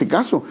 Entonces, en este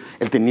caso,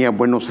 él tenía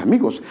buenos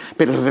amigos,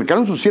 pero se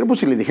acercaron sus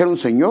siervos y le dijeron,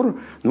 Señor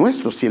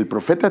nuestro, si el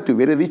profeta te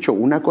hubiera dicho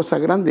una cosa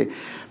grande,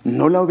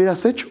 no la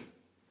hubieras hecho.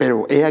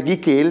 Pero he aquí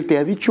que él te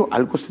ha dicho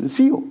algo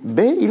sencillo,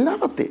 ve y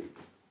lávate.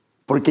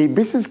 Porque hay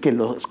veces que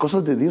las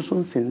cosas de Dios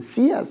son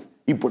sencillas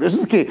y por eso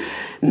es que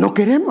no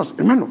queremos.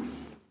 Hermano,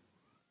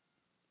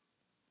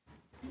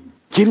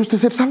 ¿quiere usted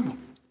ser salvo?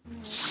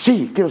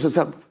 Sí, quiero ser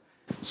salvo.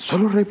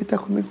 Solo repita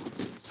conmigo,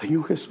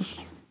 Señor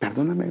Jesús,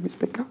 perdóname mis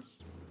pecados.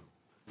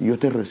 Y yo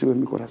te recibo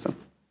en mi corazón.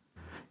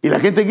 Y la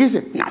gente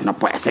dice, no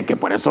puede ser que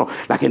por eso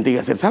la gente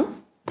llegue a ser salvo.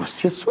 Pues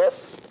si eso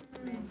es.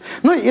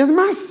 No, y es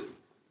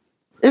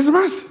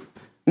más,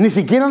 ni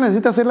siquiera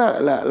necesita hacer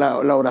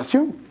la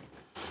oración.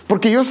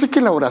 Porque yo sé que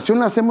la oración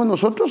la hacemos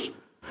nosotros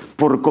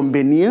por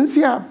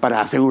conveniencia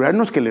para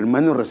asegurarnos que el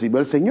hermano recibió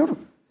al Señor.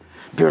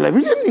 Pero la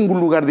Biblia en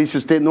ningún lugar dice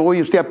usted, no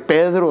oye usted a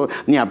Pedro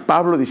ni a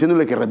Pablo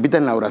diciéndole que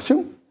repitan la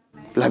oración.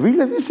 La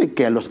Biblia dice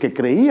que a los que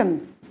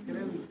creían,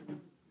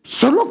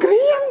 solo creían.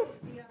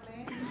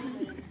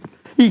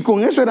 Y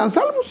con eso eran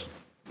salvos.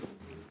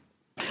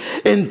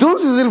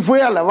 Entonces él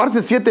fue a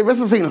lavarse 7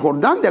 veces en el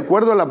Jordán, de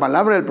acuerdo a la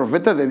palabra del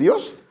profeta de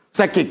Dios. O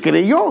sea, que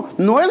creyó,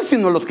 no él,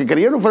 sino los que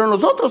creyeron fueron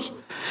los otros.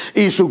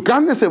 Y su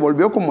carne se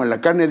volvió como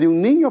la carne de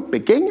un niño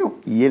pequeño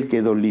y él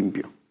quedó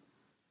limpio.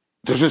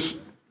 Entonces,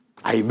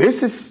 hay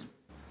veces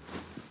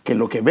que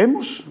lo que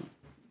vemos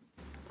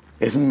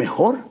es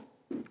mejor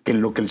que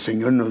lo que el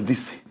Señor nos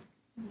dice.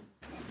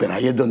 Pero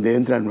ahí es donde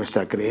entra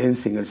nuestra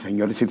creencia en el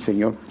Señor. Es decir,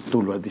 Señor,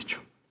 tú lo has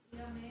dicho.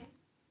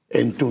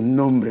 En tu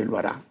nombre lo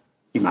hará.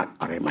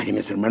 Ahora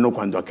imagínese, hermano,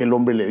 cuando aquel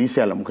hombre le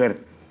dice a la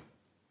mujer,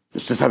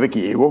 usted sabe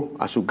que llegó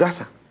a su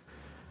casa,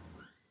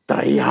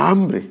 traía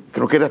hambre,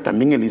 creo que era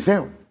también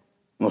Eliseo,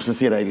 no sé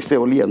si era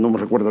Eliseo o Elías, no me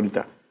recuerdo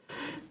ahorita,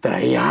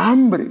 traía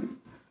hambre,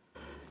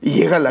 y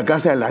llega a la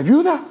casa de la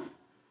viuda,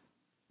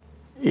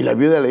 y la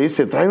viuda le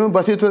dice, tráeme un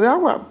vasito de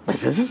agua,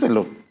 pues ese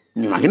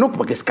me imagino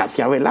porque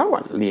escaseaba el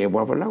agua, le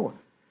llevaba el agua,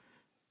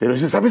 pero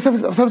dice, ¿sabes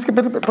qué?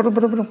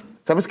 Perdón,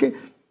 ¿sabes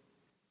qué?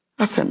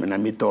 Házame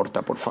mi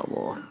torta, por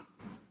favor.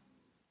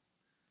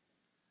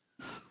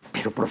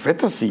 Pero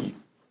profeta, sí,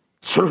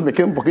 solo me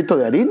queda un poquito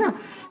de harina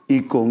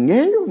y con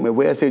ello me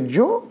voy a hacer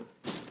yo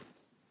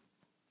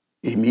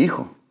y mi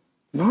hijo.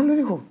 No, le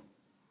dijo,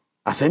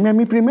 haceme a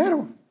mí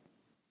primero.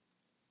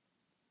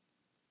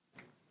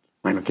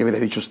 Bueno, ¿qué hubiera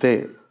dicho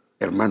usted,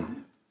 hermano?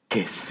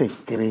 ¿Qué se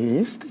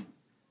cree este?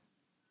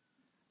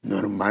 No,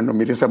 hermano,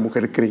 mire, esa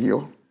mujer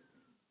creyó.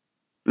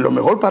 Lo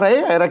mejor para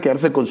ella era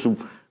quedarse con su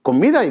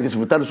comida y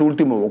disfrutar su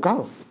último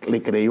bocado.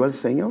 Le creyó al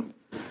Señor.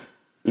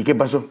 ¿Y qué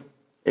pasó?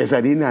 Esa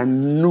harina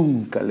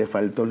nunca le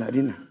faltó la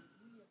harina.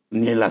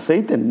 Ni el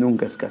aceite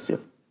nunca escaseó.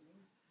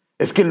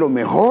 Es que lo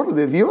mejor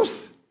de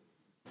Dios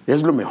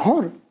es lo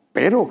mejor,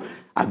 pero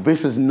a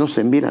veces no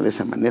se mira de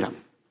esa manera.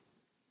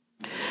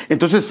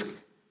 Entonces,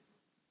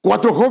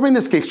 4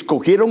 jóvenes que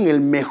escogieron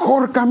el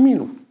mejor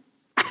camino.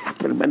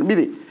 Pero hermano,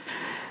 mire,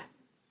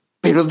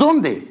 ¿pero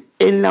dónde?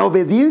 En la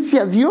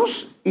obediencia a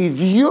Dios, y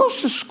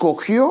Dios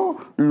escogió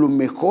lo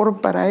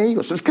mejor para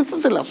ellos. Es que este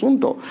es el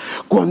asunto.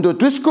 Cuando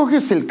tú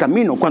escoges el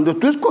camino, cuando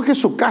tú escoges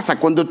su casa,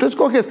 cuando tú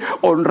escoges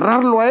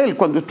honrarlo a Él,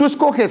 cuando tú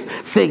escoges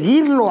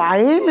seguirlo a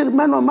Él,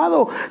 hermano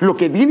amado, lo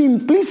que viene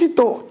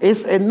implícito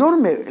es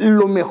enorme,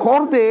 lo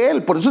mejor de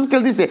Él. Por eso es que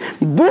Él dice,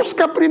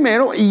 busca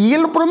primero, y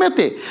Él lo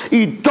promete,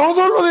 y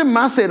todo lo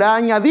demás será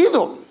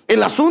añadido.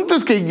 El asunto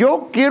es que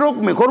yo quiero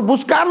mejor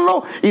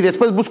buscarlo y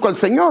después busco al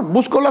Señor.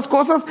 Busco las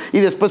cosas y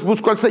después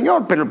busco al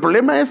Señor. Pero el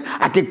problema es,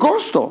 ¿a qué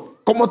costo?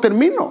 ¿Cómo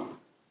termino?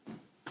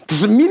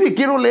 Entonces, mire,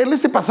 quiero leerle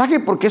este pasaje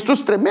porque esto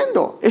es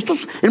tremendo. Esto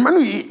es, hermano,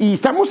 y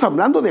estamos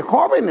hablando de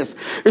jóvenes.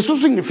 Eso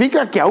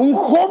significa que aún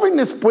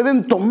jóvenes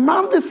pueden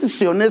tomar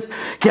decisiones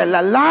que a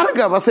la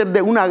larga va a ser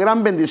de una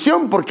gran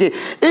bendición. Porque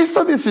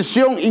esta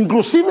decisión,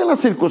 inclusive en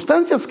las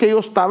circunstancias que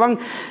ellos estaban,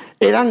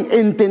 eran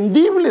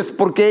entendibles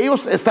porque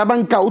ellos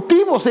estaban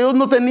cautivos, ellos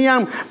no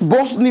tenían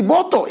voz ni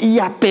voto, y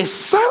a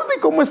pesar de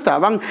cómo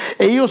estaban,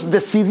 ellos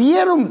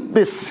decidieron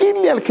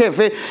decirle al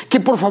jefe que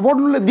por favor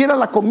no les diera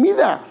la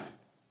comida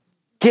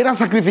que era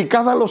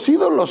sacrificada a los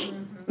ídolos.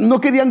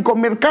 No querían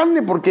comer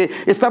carne porque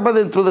estaba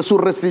dentro de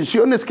sus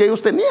restricciones que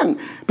ellos tenían.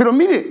 Pero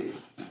mire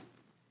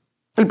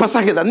el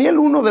pasaje, Daniel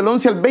 1 del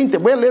 11 al 20,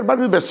 voy a leer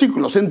varios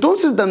versículos.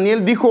 Entonces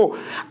Daniel dijo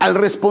al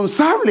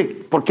responsable,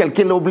 porque al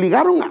que le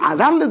obligaron a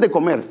darles de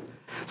comer,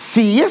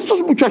 si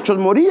estos muchachos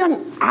morían,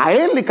 a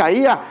él le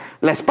caía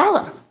la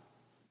espada.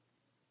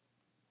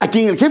 A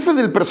quien el jefe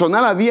del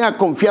personal había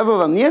confiado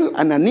a Daniel,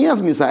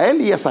 Ananías,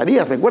 Misael y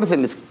Azarías.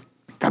 Recuérdense,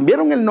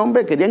 Cambiaron el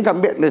nombre,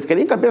 les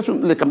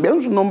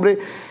cambiaron su nombre,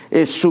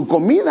 su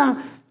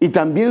comida y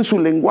también su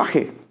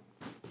lenguaje.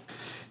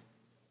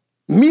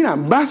 Mira,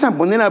 vas a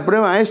poner a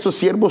prueba a estos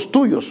siervos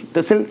tuyos.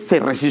 Entonces él se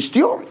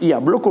resistió y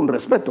habló con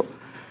respeto.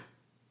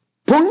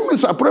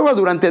 Ponnos a prueba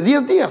durante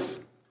 10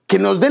 días, que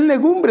nos den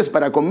legumbres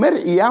para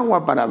comer y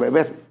agua para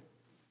beber.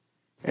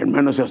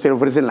 Hermanos, si a usted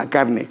ofrecen la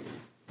carne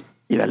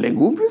y las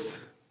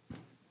legumbres,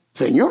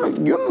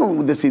 Señor, yo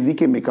no decidí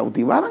que me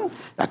cautivaran,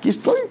 aquí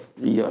estoy,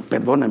 y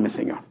perdóname,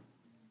 Señor.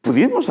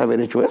 Pudimos haber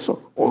hecho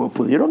eso, o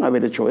pudieron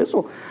haber hecho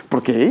eso,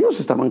 porque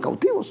ellos estaban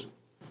cautivos.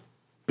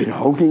 Pero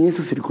aún en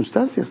esas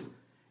circunstancias,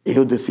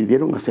 ellos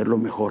decidieron hacerlo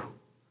mejor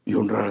y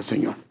honrar al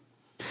Señor.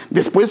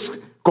 Después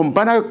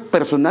compara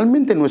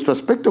personalmente nuestro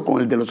aspecto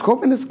con el de los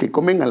jóvenes que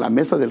comen a la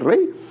mesa del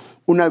rey.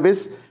 Una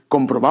vez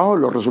comprobados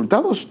los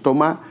resultados,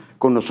 toma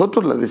con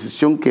nosotros la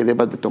decisión que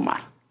debas de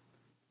tomar.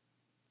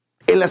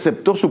 Él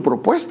aceptó su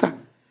propuesta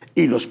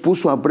y los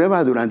puso a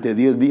prueba durante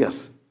 10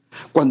 días.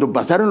 Cuando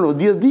pasaron los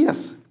 10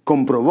 días,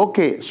 comprobó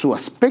que su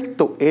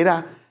aspecto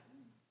era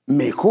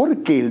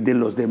mejor que el de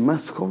los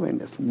demás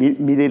jóvenes.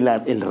 Mire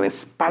el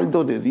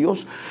respaldo de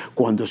Dios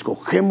cuando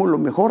escogemos lo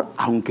mejor,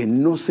 aunque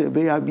no se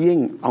vea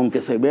bien,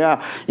 aunque se vea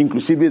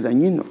inclusive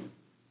dañino.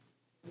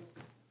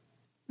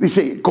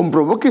 Dice,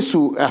 comprobó que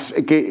su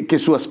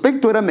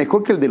aspecto era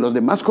mejor que el de los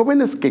demás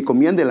jóvenes que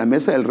comían de la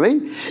mesa del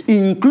rey.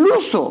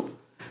 Incluso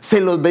se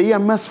los veía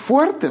más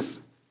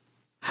fuertes.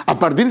 A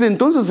partir de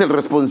entonces el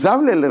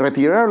responsable le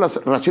retiraron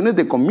las raciones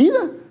de comida.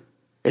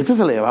 Este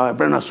se le llevaba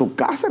a su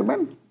casa,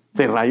 hermano.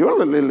 Se rayó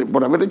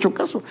por haber hecho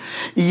caso.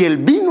 Y el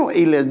vino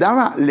y les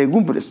daba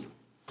legumbres.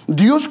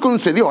 Dios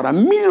concedió. Ahora,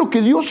 mire lo que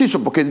Dios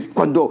hizo, porque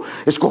cuando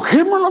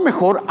escogemos lo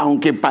mejor,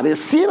 aunque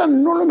pareciera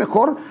no lo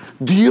mejor,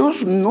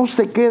 Dios no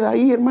se queda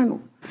ahí, hermano.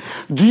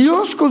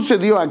 Dios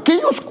concedió a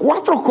aquellos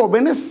 4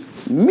 jóvenes,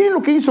 mire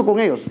lo que hizo con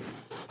ellos: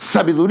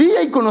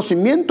 sabiduría y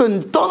conocimiento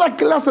en toda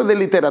clase de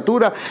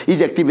literatura y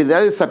de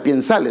actividades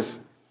sapiensales.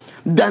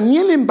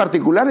 Daniel en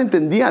particular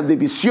entendía de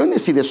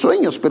visiones y de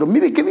sueños, pero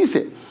mire qué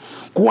dice.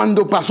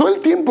 Cuando pasó el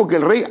tiempo que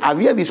el rey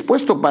había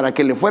dispuesto para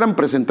que le fueran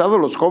presentados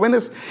los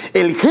jóvenes,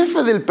 el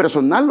jefe del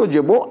personal los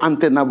llevó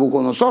ante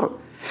Nabucodonosor.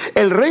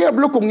 El rey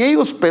habló con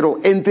ellos,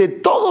 pero entre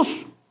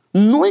todos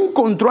no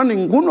encontró a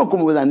ninguno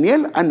como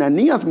Daniel,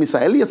 Ananías,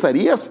 Misael y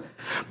Azarías,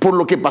 por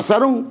lo que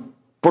pasaron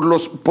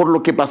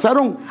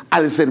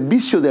al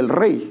servicio del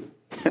rey.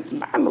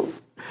 Hermano,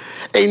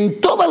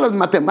 en todas las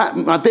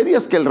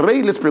materias que el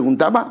rey les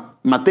preguntaba,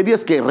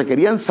 materias que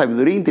requerían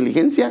sabiduría e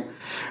inteligencia,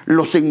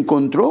 los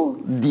encontró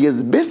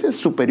 10 veces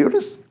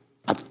superiores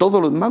a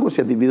todos los magos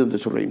y adivinos de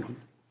su reino.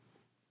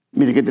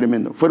 Mire qué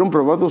tremendo. Fueron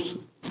probados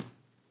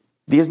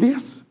 10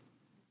 días.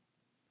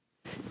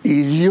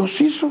 Y Dios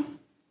hizo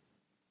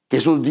que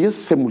esos 10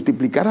 se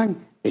multiplicaran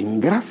en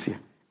gracia,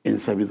 en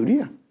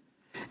sabiduría.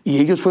 Y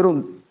ellos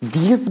fueron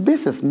 10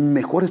 veces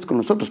mejores que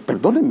nosotros.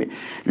 Perdónenme,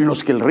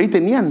 los que el rey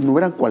tenía no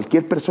eran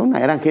cualquier persona,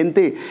 eran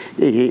gente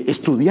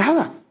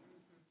estudiada.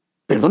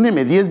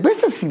 Perdónenme, 10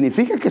 veces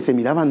significa que se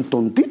miraban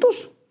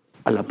tontitos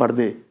a la par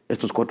de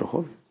estos 4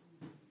 jóvenes.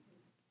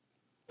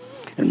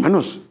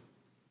 Hermanos,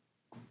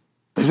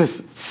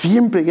 entonces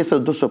siempre hay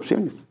esas 2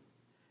 opciones.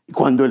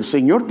 Cuando el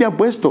Señor te ha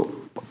puesto,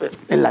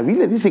 en la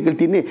Biblia dice que Él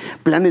tiene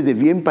planes de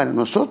bien para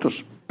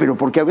nosotros, pero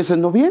 ¿por qué a veces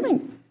no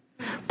vienen?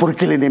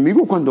 Porque el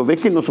enemigo, cuando ve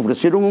que nos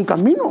ofrecieron un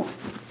camino,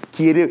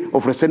 quiere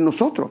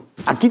ofrecernos otro.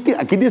 Aquí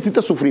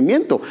necesitas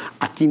sufrimiento,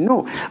 aquí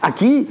no.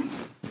 Aquí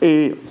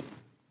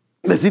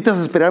necesitas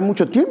esperar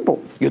mucho tiempo,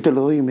 yo te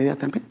lo doy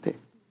inmediatamente.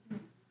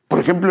 Por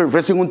ejemplo, le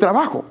ofrecen un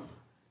trabajo.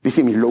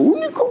 Dicen, lo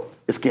único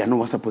es que ya no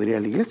vas a poder ir a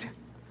la iglesia.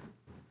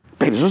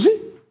 Pero eso sí,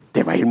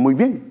 te va a ir muy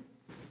bien.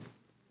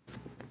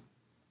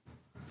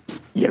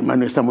 Y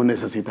hermano, estamos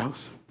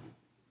necesitados.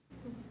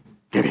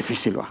 Qué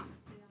difícil va.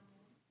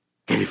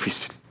 Qué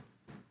difícil.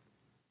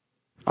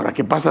 Ahora,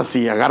 ¿qué pasa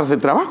si agarras el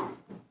trabajo?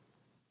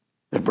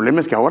 El problema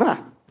es que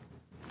ahora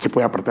se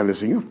puede apartar del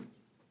Señor.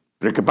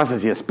 Pero ¿qué pasa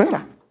si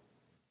espera?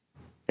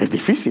 Es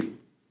difícil,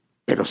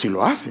 pero si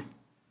lo hace,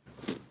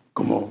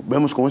 como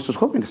vemos con estos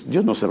jóvenes,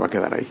 Dios no se va a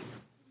quedar ahí.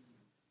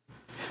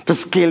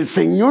 Entonces, que el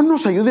Señor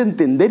nos ayude a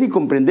entender y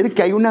comprender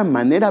que hay una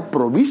manera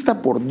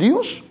provista por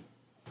Dios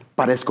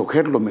para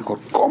escoger lo mejor.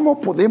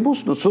 ¿Cómo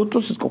podemos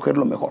nosotros escoger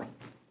lo mejor?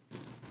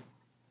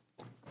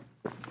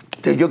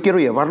 Entonces, yo quiero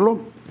llevarlo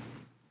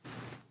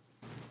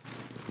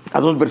a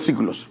 2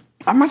 versículos.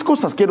 A más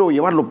cosas quiero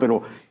llevarlo,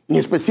 pero en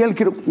especial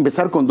quiero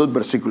empezar con 2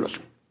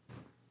 versículos.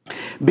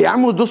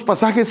 Veamos 2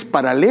 pasajes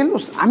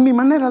paralelos a mi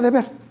manera de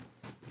ver.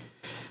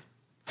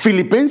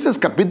 Filipenses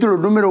capítulo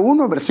número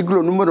 1,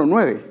 versículo número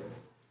 9.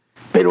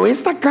 Pero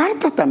esta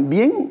carta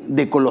también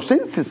de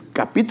Colosenses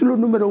capítulo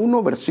número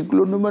 1,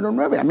 versículo número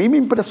 9. A mí me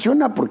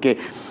impresiona porque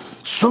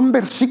son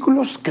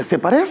versículos que se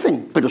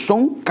parecen, pero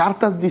son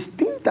cartas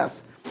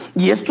distintas.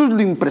 Y esto es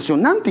lo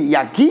impresionante. Y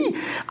aquí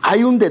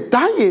hay un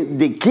detalle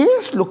de qué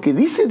es lo que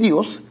dice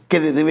Dios que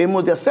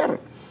debemos de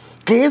hacer.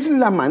 ¿Qué es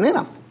la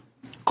manera?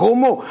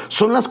 ¿Cómo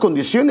son las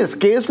condiciones?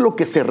 ¿Qué es lo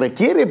que se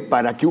requiere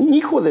para que un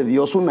hijo de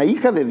Dios, una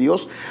hija de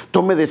Dios,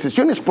 tome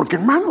decisiones? Porque,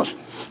 hermanos,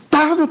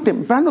 tarde o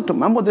temprano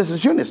tomamos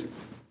decisiones.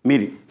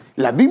 Mire,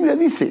 la Biblia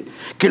dice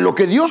que lo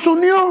que Dios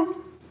unió,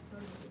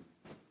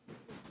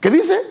 ¿qué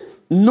dice?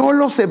 No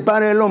lo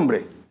separe el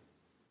hombre.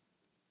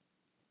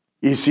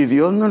 ¿Y si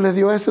Dios no le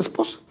dio a esa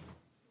esposa?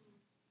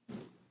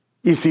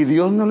 ¿Y si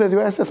Dios no le dio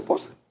a esa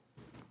esposa?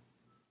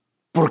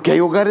 Porque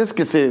hay hogares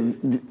que se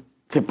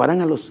separan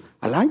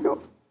al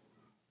año,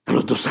 a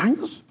los 2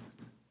 años.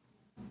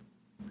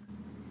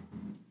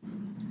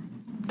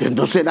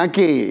 ¿No será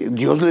que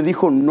Dios le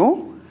dijo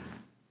no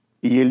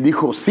y él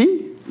dijo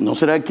sí? ¿No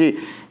será que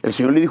el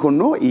Señor le dijo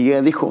no y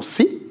ella dijo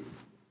sí?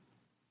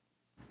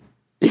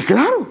 Y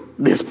claro,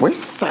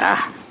 después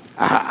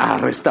a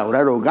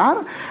restaurar hogar,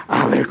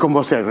 a ver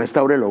cómo se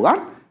restaura el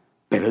hogar,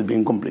 pero es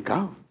bien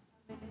complicado.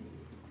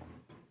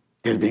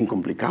 Es bien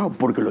complicado,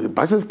 porque lo que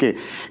pasa es que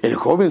el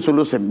joven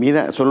solo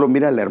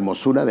mira la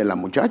hermosura de la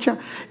muchacha,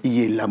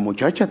 y la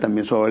muchacha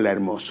también solo la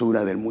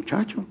hermosura del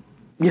muchacho.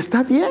 Y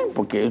está bien,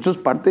 porque eso es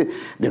parte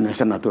de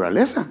nuestra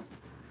naturaleza.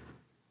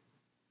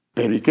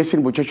 Pero ¿y qué si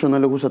el muchacho no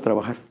le gusta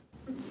trabajar?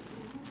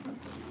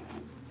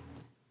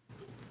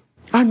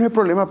 No hay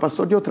problema,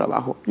 pastor, yo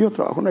trabajo,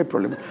 no hay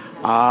problema.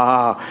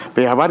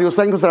 Pero ya varios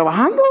años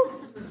trabajando.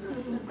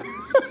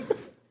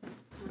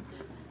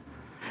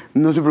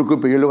 No se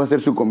preocupe, yo le voy a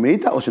hacer su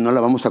comidita, o si no la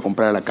vamos a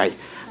comprar a la calle.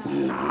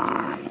 No,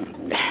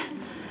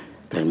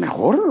 es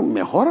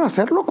mejor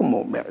hacerlo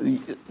como...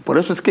 Por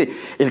eso es que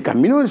el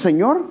camino del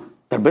Señor,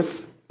 tal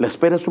vez la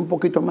espera es un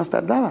poquito más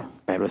tardada,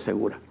 pero es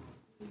segura.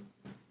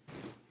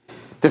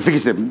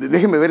 Fíjese,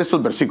 déjenme ver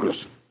estos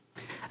versículos.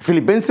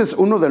 Filipenses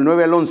 1 del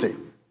 9 al 11.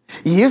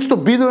 Y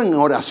esto pido en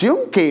oración,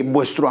 que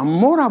vuestro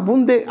amor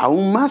abunde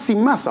aún más y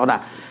más.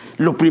 Ahora,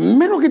 lo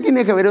primero que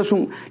tiene que ver es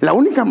la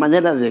única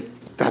manera de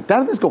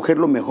tratar de escoger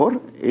lo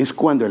mejor es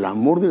cuando el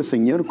amor del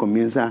Señor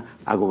comienza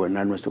a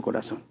gobernar nuestro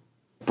corazón.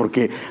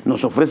 Porque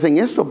nos ofrecen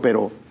esto,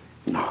 pero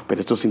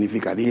esto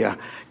significaría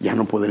ya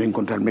no poder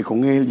encontrarme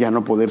con Él, ya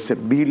no poder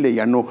servirle,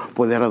 ya no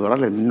poder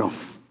adorarle. No,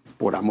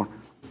 por amor.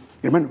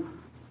 Hermano,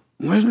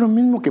 no es lo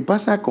mismo que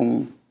pasa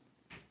con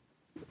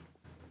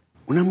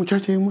una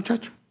muchacha y un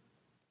muchacho.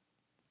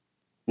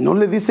 No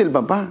le dice el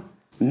papá,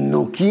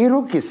 no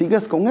quiero que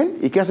sigas con él.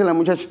 ¿Y qué hace la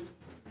muchacha?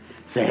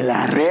 Se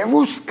la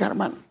rebusca,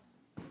 hermano.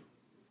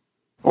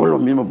 O lo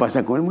mismo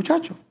pasa con el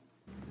muchacho.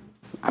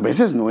 A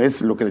veces no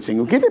es lo que el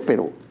Señor quiere,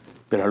 pero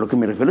a lo que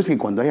me refiero es que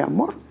cuando hay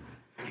amor,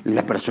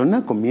 la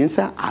persona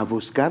comienza a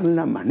buscar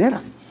la manera.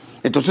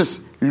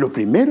 Entonces, lo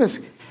primero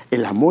es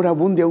el amor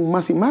abunde aún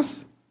más y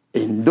más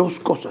en 2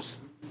 cosas.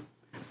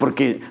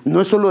 Porque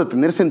no es solo de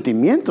tener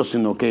sentimientos,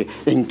 sino que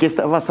en qué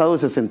está basado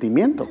ese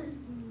sentimiento.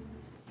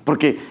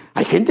 Porque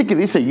hay gente que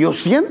dice, yo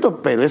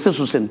siento, pero ese es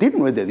su sentir,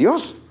 no es de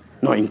Dios.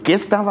 No, ¿en qué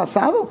está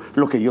basado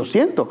lo que yo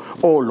siento?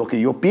 O lo que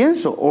yo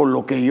pienso, o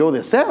lo que yo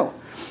deseo.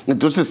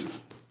 Entonces,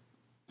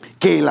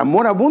 que el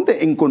amor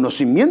abunde en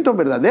conocimiento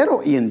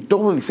verdadero y en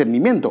todo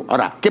discernimiento.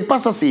 Ahora, ¿qué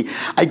pasa si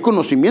hay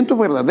conocimiento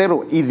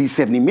verdadero y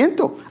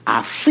discernimiento?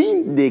 A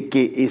fin de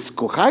que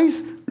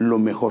escojáis lo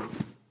mejor.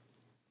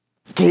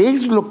 ¿Qué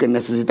es lo que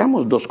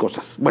necesitamos? 2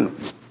 cosas. Bueno,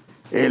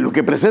 lo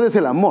que precede es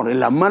el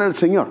amar al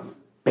Señor.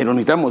 Pero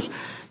necesitamos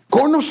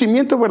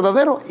conocimiento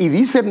verdadero y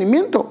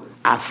discernimiento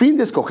a fin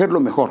de escoger lo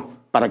mejor,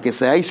 para que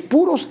seáis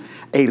puros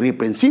e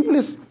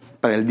irreprensibles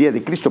para el día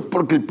de Cristo.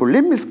 Porque el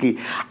problema es que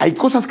hay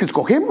cosas que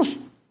escogemos,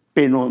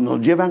 pero nos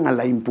llevan a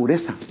la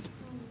impureza.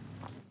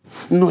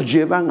 Nos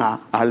llevan a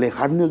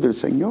alejarnos del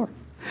Señor.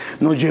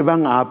 Nos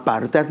llevan a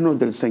apartarnos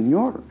del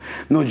Señor.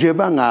 Nos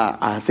llevan a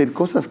hacer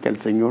cosas que al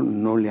Señor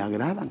no le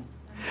agradan.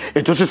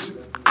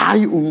 Entonces,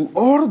 hay un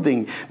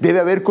orden, debe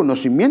haber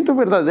conocimiento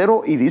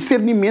verdadero y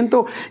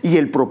discernimiento, y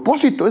el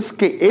propósito es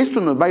que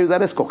esto nos va a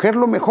ayudar a escoger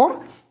lo mejor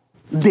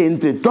de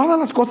entre todas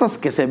las cosas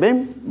que se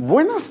ven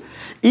buenas,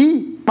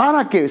 y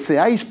para que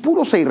seáis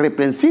puros e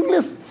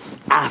irreprensibles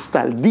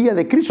hasta el día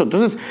de Cristo.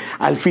 Entonces,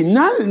 al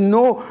final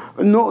no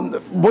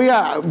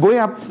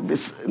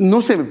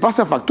se me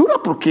pasa factura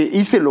porque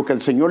hice lo que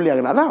al Señor le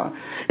agradaba.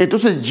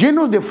 Entonces,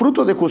 llenos de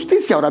frutos de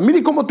justicia. Ahora,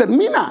 mire cómo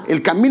termina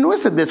el camino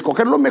ese de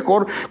escoger lo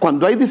mejor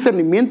cuando hay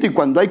discernimiento y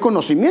cuando hay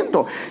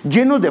conocimiento.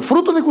 Llenos de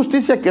frutos de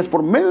justicia, que es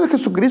por medio de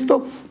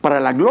Jesucristo, para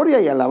la gloria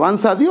y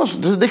alabanza a Dios.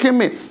 Entonces,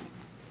 déjenme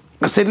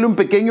hacerle un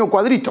pequeño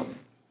cuadrito.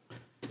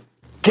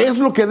 ¿Qué es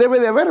lo que debe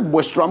de haber?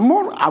 Vuestro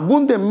amor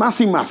abunde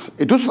más y más.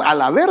 Entonces,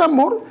 al haber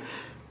amor,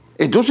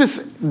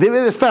 entonces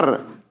debe de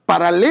estar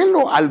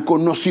paralelo al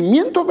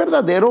conocimiento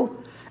verdadero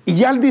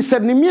y al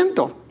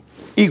discernimiento.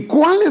 ¿Y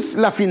cuál es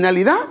la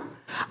finalidad?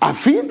 A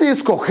fin de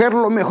escoger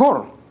lo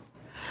mejor.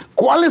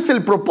 ¿Cuál es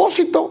el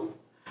propósito?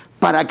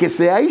 Para que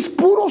seáis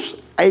puros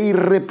e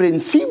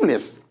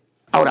irreprensibles.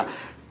 Ahora,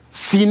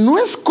 si no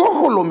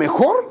escojo lo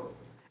mejor,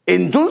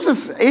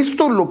 entonces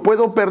esto lo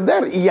puedo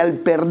perder, y al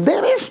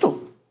perder esto,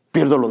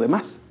 pierdo lo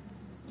demás.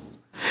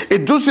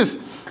 Entonces,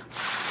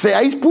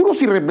 seáis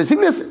puros y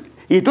irreprensibles.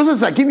 Y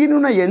entonces aquí viene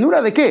una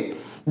llenura de ¿qué?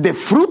 de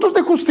frutos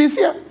de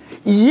justicia,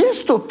 y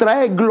esto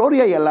trae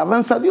gloria y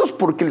alabanza a Dios,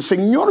 porque el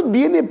Señor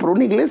viene por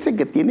una iglesia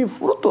que tiene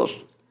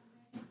frutos.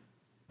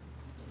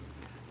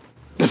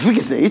 Pues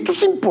fíjese, esto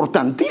es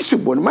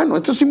importantísimo, hermano,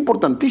 esto es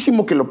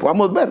importantísimo que lo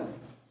podamos ver.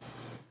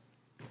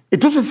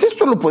 Entonces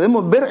esto lo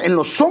podemos ver en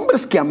los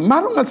hombres que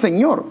amaron al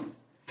Señor,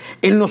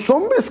 en los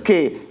hombres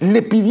que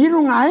le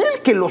pidieron a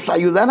Él que los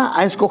ayudara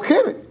a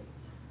escoger.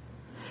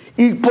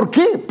 ¿Y por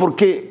qué?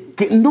 Porque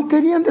no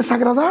querían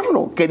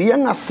desagradarlo,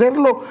 querían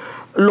hacerlo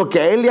lo que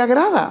a Él le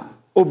agrada,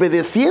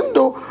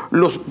 obedeciendo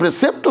los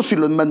preceptos y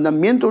los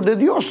mandamientos de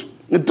Dios.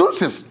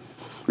 Entonces,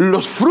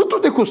 los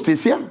frutos de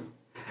justicia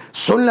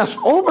son las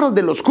obras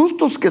de los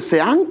justos que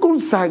se han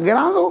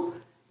consagrado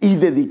y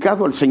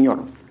dedicado al Señor.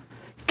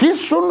 ¿Qué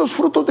son los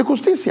frutos de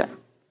justicia?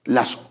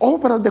 Las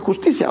obras de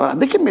justicia. Ahora,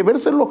 déjenme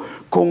vérselo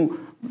con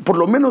por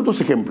lo menos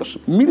 2 ejemplos.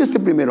 Mire este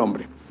primer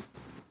hombre.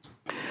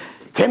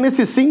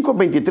 Génesis 5,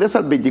 23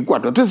 al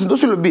 24. Entonces, no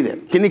se lo olvide.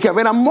 Tiene que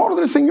haber amor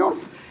del Señor.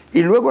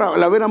 Y luego,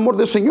 al haber amor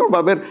del Señor,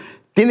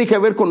 tiene que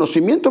haber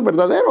conocimiento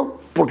verdadero.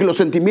 Porque los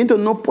sentimientos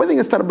no pueden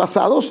estar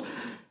basados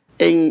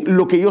en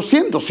lo que yo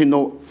siento,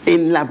 sino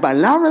en la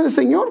palabra del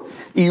Señor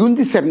y un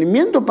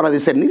discernimiento para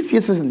discernir si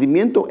ese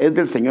sentimiento es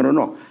del Señor o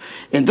no.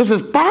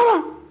 Entonces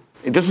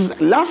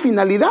la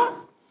finalidad,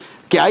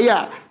 que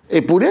haya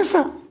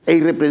pureza e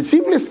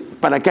irreprensibles,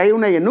 para que haya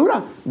una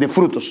llenura de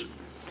frutos.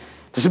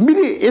 Entonces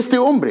mire, este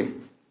hombre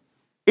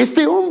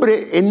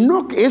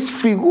Enoc es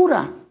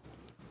figura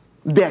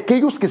de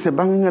aquellos que se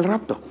van en el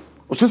rapto.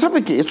 Usted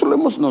sabe que esto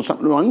nos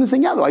lo han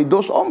enseñado. Hay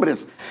 2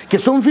 hombres que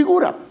son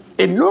figura.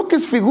 Enoc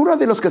es figura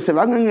de los que se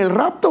van en el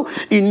rapto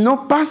y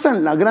no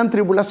pasan la gran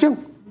tribulación.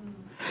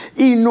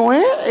 Y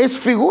Noé es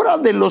figura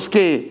de los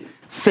que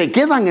se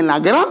quedan en la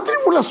gran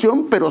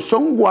tribulación, pero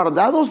son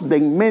guardados de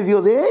en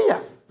medio de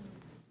ella,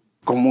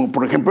 como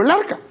por ejemplo el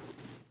arca.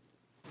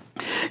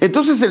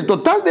 Entonces el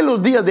total de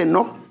los días de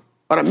Enoc,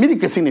 ahora mire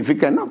qué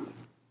significa Enoc: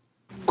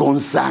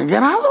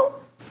 consagrado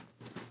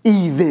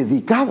y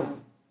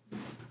dedicado.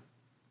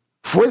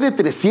 Fue de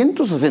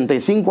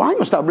 365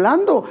 años, está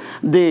hablando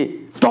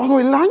de todo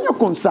el año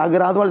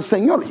consagrado al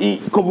Señor. Y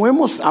como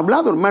hemos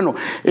hablado, hermano,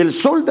 el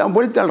sol da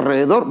vuelta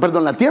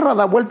la tierra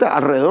da vuelta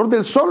alrededor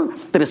del sol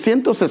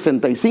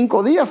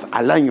 365 días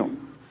al año.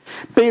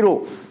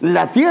 Pero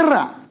la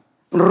tierra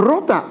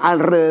rota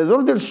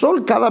alrededor del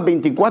sol cada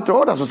 24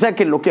 horas. O sea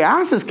que lo que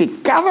hace es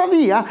que cada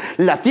día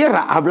la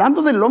tierra,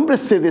 hablando del hombre,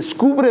 se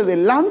descubre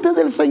delante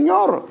del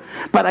Señor,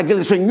 para que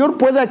el Señor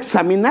pueda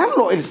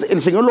examinarlo, el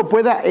Señor lo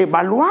pueda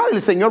evaluar,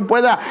 el Señor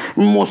pueda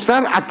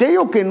mostrar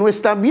aquello que no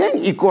está bien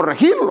y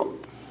corregirlo.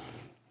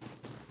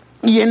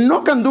 Y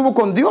Enoc anduvo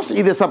con Dios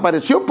y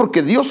desapareció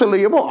porque Dios se lo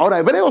llevó. Ahora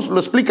Hebreos lo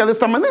explica de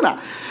esta manera.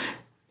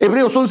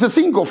 Hebreos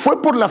 11:5,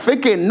 fue por la fe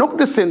que Enoc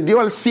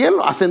ascendió al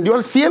cielo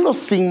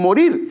sin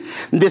morir.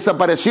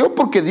 Desapareció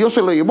porque Dios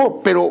se lo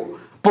llevó, pero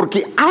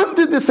porque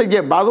antes de ser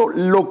llevado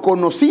lo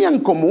conocían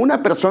como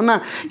una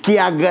persona que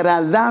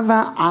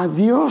agradaba a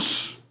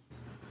Dios.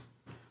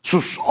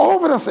 Sus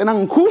obras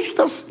eran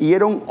justas y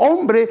era un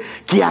hombre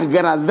que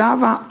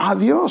agradaba a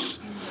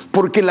Dios.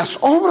 Porque las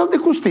obras de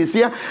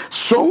justicia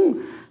son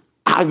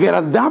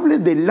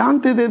agradables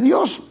delante de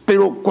Dios,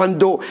 pero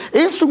cuando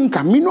es un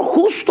camino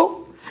justo,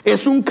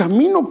 es un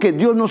camino que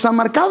Dios nos ha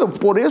marcado.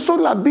 Por eso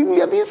la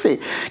Biblia dice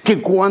que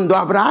cuando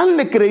Abraham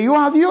le creyó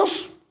a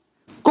Dios,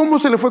 ¿cómo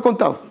se le fue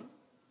contado?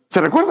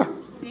 ¿Se recuerda?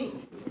 Sí.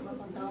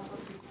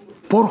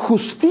 Por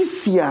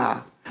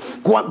justicia.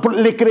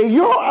 Le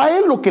creyó a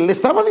él lo que le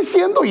estaba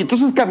diciendo y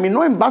entonces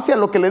caminó en base a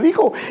lo que le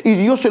dijo y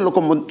Dios se lo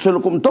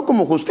contó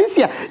como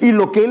justicia. Y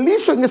lo que él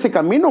hizo en ese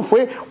camino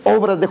fue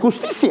obras de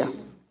justicia.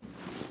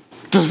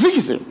 Entonces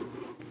fíjese,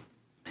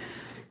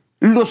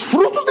 los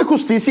frutos de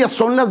justicia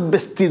son las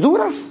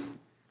vestiduras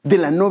de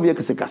la novia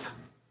que se casa.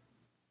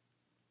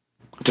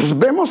 Entonces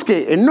vemos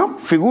que Enoc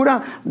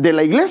figura de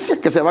la iglesia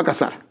que se va a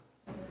casar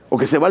o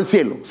que se va al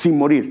cielo sin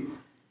morir.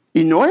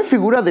 Y Noé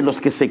figura de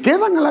los que se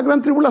quedan en la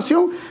gran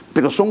tribulación,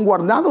 pero son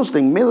guardados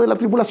en medio de la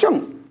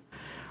tribulación.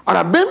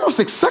 Ahora vemos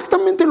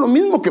exactamente lo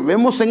mismo que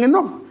vemos en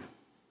Enoc.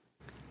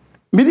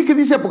 Mire que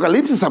dice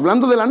Apocalipsis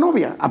hablando de la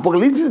novia.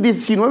 Apocalipsis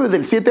 19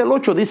 del 7 al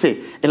 8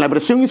 dice en la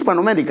versión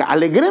hispanoamérica: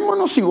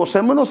 alegrémonos y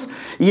gocémonos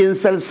y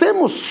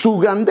ensalcemos su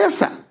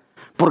grandeza,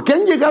 porque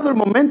han llegado el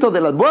momento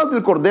de las bodas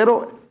del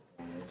Cordero.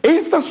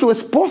 Está su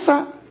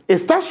esposa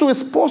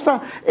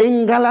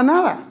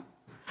engalanada.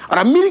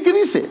 Ahora mire que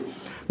dice: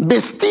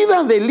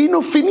 vestida de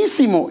lino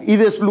finísimo y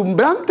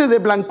deslumbrante de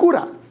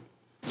blancura.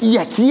 Y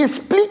aquí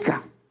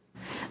explica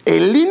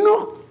el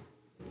lino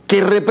que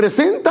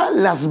representa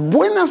las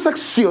buenas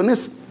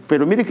acciones,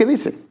 pero mire qué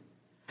dice: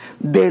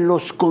 de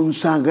los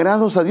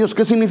consagrados a Dios.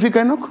 ¿Qué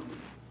significa Enoc?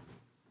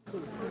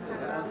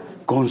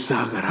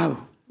 Consagrado,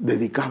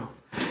 dedicado.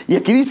 Y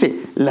aquí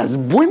dice las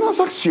buenas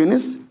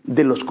acciones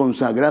de los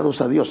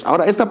consagrados a Dios.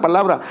 Ahora esta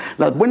palabra,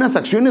 las buenas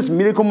acciones,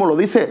 mire cómo lo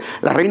dice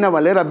la Reina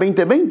Valera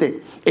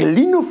 2020. El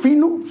lino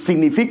fino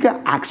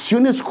significa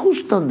acciones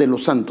justas de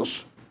los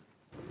santos.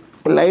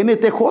 La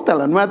NTJ,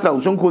 la Nueva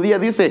Traducción Judía,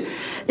 dice: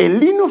 el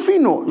lino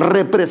fino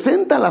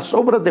representa las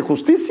obras de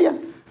justicia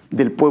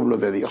del pueblo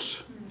de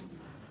Dios.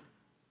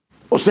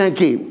 O sea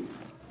que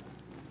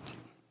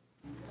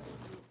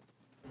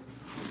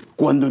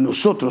cuando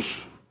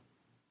nosotros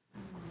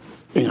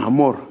en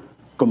amor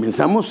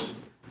comenzamos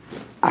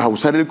a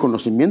usar el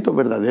conocimiento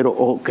verdadero,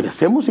 o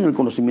crecemos en el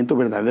conocimiento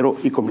verdadero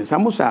y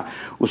comenzamos a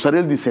usar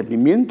el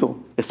discernimiento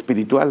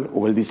espiritual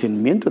o el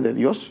discernimiento de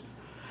Dios,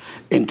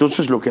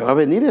 entonces lo que va a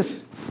venir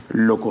es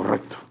lo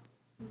correcto.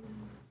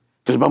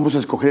 Entonces vamos a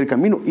escoger el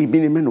camino. Y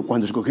miren, hermano,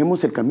 cuando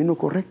escogemos el camino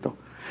correcto,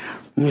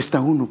 no está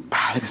uno,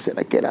 Padre,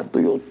 ¿será que era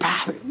tuyo?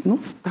 Padre, no,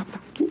 está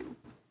tranquilo.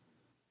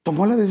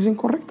 Tomó la decisión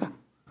correcta.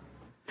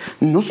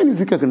 No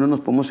significa que no nos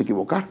podemos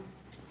equivocar,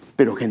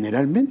 pero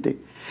generalmente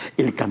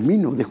el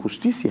camino de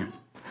justicia,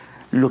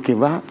 lo que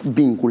va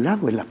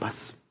vinculado es la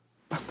paz.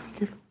 Paz,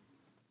 tranquilo.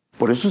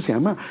 Por eso se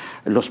llama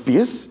los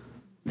pies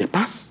de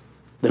paz,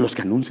 de los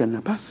que anuncian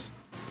la paz.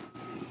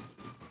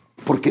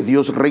 Porque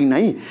Dios reina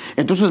ahí.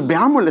 Entonces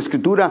veamos la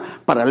escritura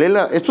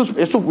paralela.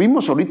 Esto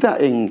vimos ahorita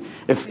en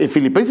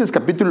Filipenses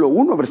capítulo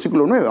 1,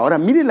 versículo 9. Ahora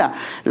mire la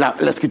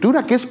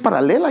escritura que es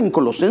paralela en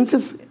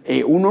Colosenses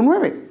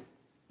 1:9.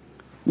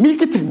 Mire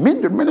qué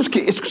tremendo, hermano. Es que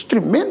es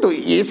tremendo.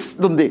 Y es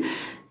donde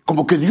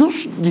como que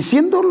Dios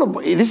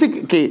diciéndolo, y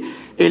dice que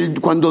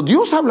cuando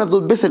Dios habla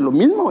dos veces lo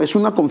mismo, es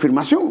una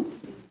confirmación.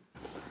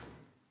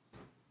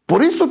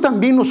 Por eso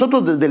también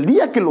nosotros desde el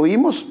día que lo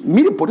oímos,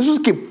 mire, por eso es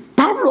que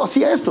Pablo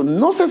hacía esto: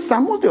 no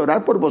cesamos de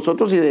orar por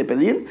vosotros y de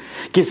pedir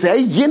que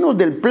seáis llenos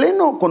del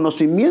pleno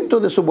conocimiento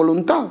de su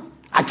voluntad.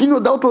 Aquí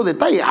nos da otro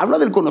detalle, habla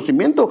del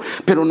conocimiento,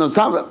 pero nos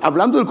está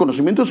hablando del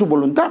conocimiento de su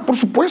voluntad. Por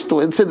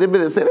supuesto, ese debe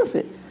de ser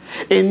ese.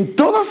 En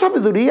toda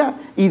sabiduría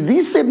y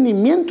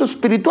discernimiento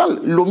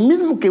espiritual, lo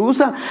mismo que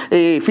usa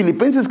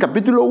Filipenses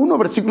capítulo 1,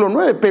 versículo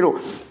 9, pero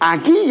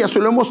aquí ya se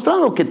lo he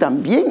mostrado que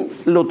también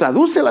lo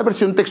traduce la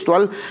versión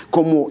textual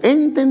como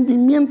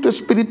entendimiento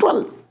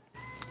espiritual.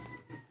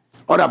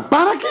 Ahora,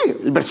 ¿para qué?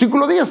 El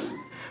versículo 10,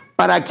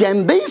 para que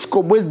andéis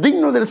como es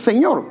digno del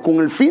Señor, con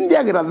el fin de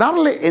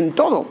agradarle en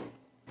todo.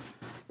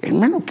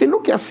 Hermano, ¿qué es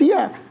lo que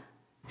hacía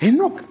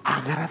Enoc?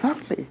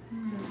 Agradarle.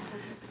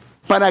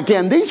 Para que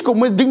andéis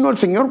como es digno del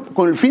Señor,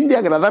 con el fin de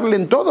agradarle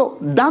en todo,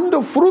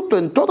 dando fruto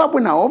en toda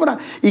buena obra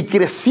y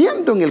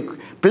creciendo en el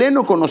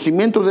pleno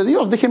conocimiento de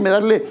Dios. Déjenme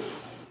darle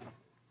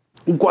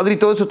un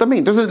cuadrito de eso también.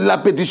 Entonces,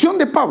 la petición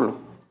de Pablo,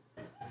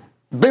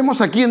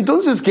 vemos aquí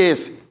entonces que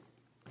es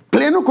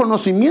pleno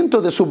conocimiento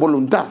de su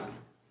voluntad.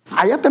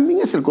 Allá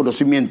también es el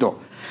conocimiento.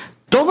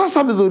 Toda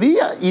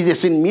sabiduría y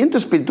discernimiento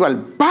espiritual.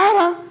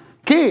 ¿Para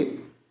qué?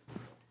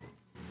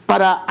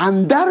 Para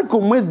andar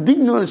como es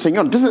digno del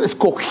Señor. Entonces,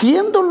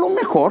 escogiendo lo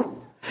mejor,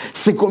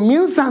 se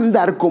comienza a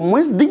andar como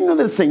es digno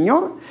del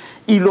Señor,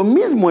 y lo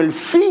mismo, el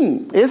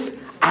fin es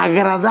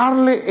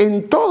agradarle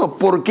en todo,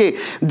 porque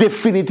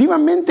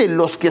definitivamente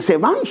los que se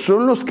van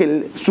son los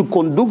que su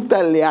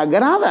conducta le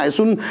agrada.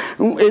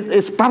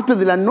 Es parte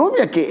de la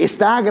novia que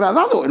está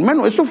agradado.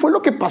 Hermano, eso fue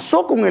lo que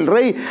pasó con el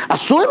rey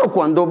Asuero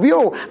cuando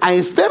vio a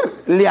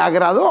Esther. ¿Le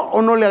agradó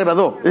o no le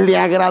agradó? Le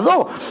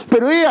agradó,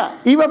 pero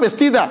ella iba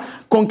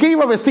vestida. ¿Con qué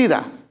iba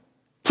vestida?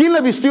 ¿Quién la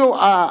vistió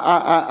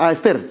a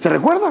Esther? ¿Se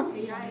recuerda?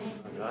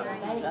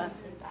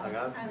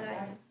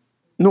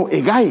 No,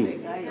 Hegai.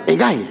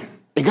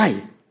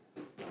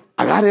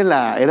 Agar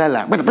era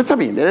la, bueno, pero está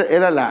bien,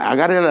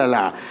 Agar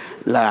era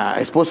la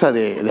esposa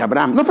de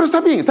Abraham. No, pero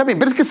está bien,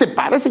 pero es que se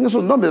parecen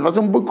esos nombres, van a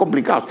ser muy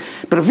complicados.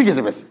 Pero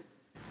fíjese, ¿ves?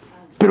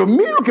 Pero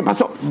miren lo que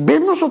pasó.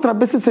 Vemos otra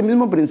vez ese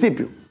mismo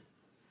principio.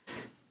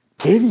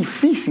 Qué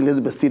difícil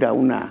es vestir a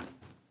una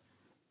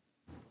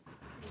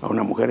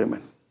mujer,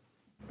 hermano.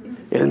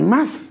 Es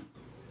más,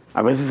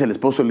 a veces el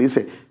esposo le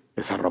dice,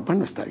 esa ropa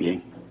no está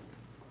bien.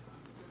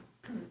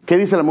 ¿Qué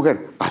dice la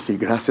mujer? Sí,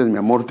 gracias, mi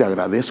amor, te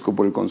agradezco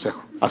por el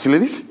consejo. Así le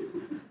dice.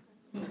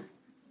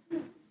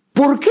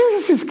 ¿Por qué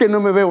dices que no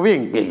me veo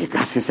bien?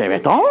 Casi se ve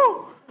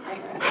todo.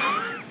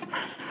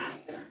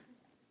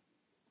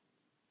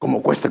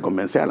 ¿Cómo cuesta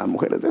convencer a las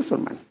mujeres de eso,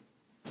 hermano?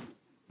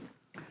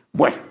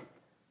 Bueno,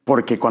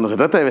 porque cuando se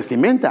trata de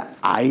vestimenta,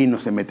 ahí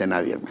no se mete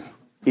nadie, hermano.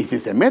 Y si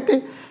se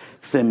mete,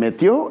 se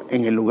metió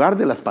en el lugar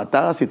de las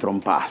patadas y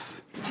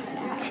trompadas.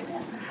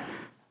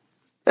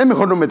 Es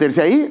mejor no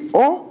meterse ahí,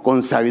 o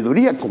con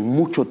sabiduría, con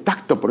mucho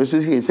tacto. Por eso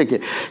dice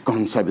que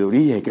con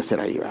sabiduría hay que ser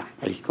ahí, va,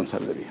 ahí con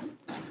sabiduría.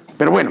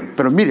 Pero bueno,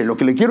 mire, lo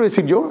que le quiero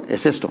decir yo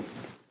es esto.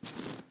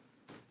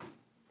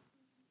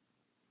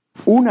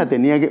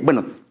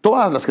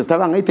 Todas las que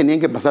estaban ahí tenían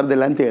que pasar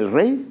delante del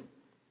rey,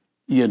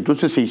 y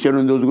entonces se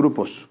hicieron dos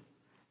grupos.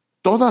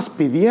 Todas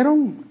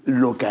pidieron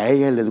lo que a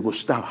ella les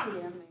gustaba.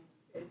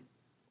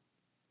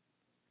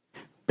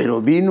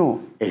 Pero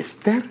vino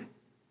Esther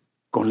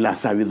con la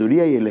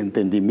sabiduría y el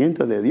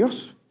entendimiento de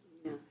Dios.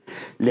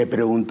 Le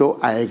preguntó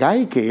a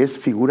Hegai, que es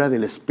figura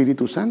del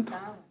Espíritu Santo,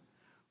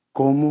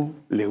 cómo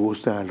le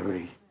gusta al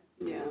rey.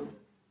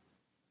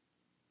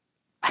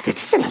 Aquí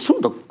es el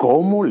asunto,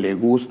 cómo le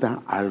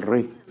gusta al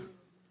rey.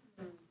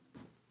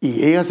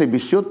 Y ella se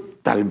vistió,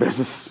 tal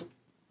vez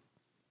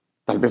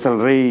el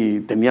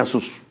rey tenía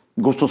sus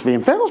gustos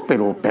bien feos,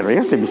 pero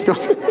ella se vistió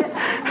así.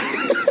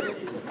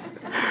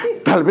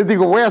 Tal vez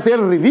dijo, voy a hacer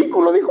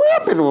ridículo, dijo,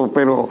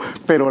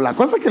 pero la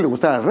cosa es que le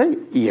gustaba al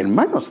rey. Y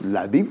hermanos,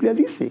 la Biblia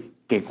dice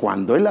que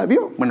cuando él la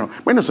vio, bueno,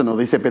 eso no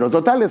dice, pero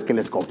total es que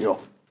le escogió.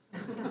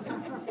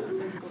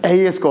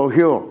 Ella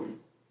escogió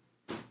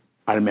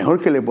al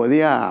mejor que le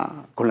podía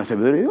con la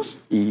sabiduría de Dios,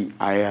 y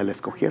a ella la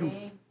escogieron.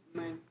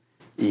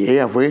 Y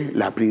ella fue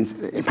la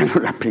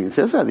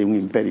princesa de un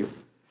imperio.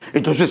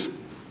 Entonces,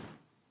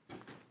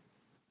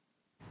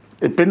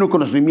 el pleno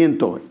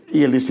conocimiento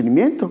y el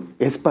discernimiento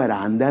es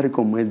para andar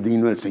como es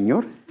digno del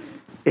Señor,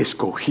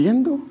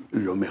 escogiendo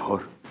lo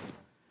mejor.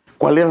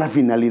 ¿Cuál es la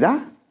finalidad?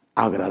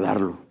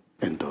 Agradarlo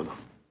en todo.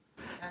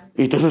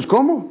 Y entonces,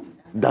 ¿cómo?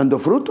 Dando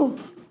fruto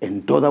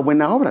en toda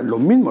buena obra. Lo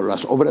mismo,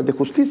 las obras de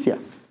justicia.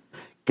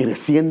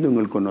 Creciendo en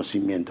el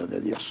conocimiento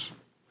de Dios.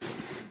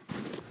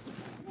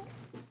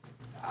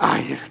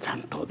 Ay, el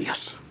santo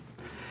Dios.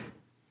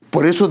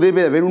 Por eso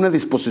debe haber una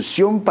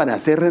disposición para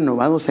ser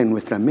renovados en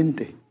nuestra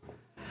mente,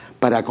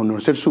 para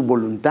conocer su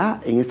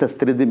voluntad en estas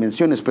tres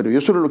dimensiones. Pero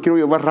yo solo lo quiero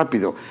llevar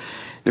rápido.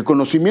 El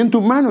conocimiento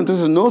humano,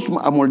 entonces, no os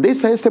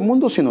amoldéis a este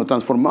mundo, sino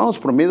transformados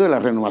por medio de la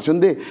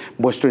renovación de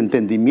vuestro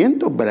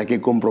entendimiento, para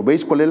que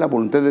comprobéis cuál es la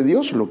voluntad de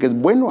Dios, lo que es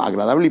bueno,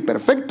 agradable y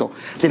perfecto.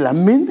 Que la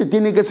mente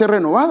tiene que ser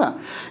renovada.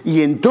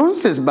 Y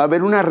entonces va a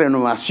haber una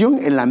renovación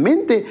en la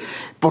mente,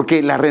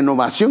 porque la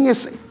renovación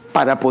es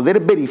para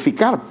poder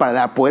verificar,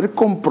 para poder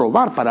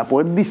comprobar, para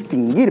poder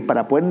distinguir,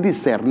 para poder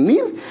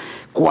discernir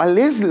cuál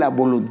es la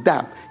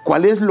voluntad,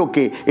 cuál es lo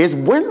que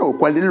es bueno,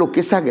 cuál es lo que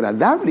es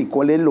agradable y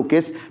cuál es lo que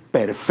es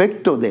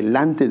perfecto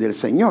delante del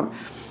Señor.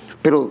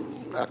 Pero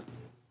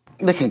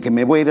dejen que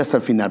me voy a ir hasta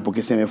el final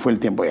porque se me fue el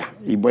tiempo ya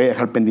y voy a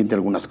dejar pendiente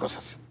algunas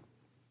cosas.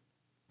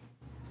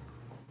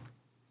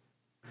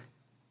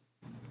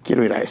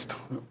 Quiero ir a esto.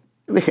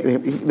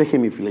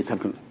 Déjenme finalizar.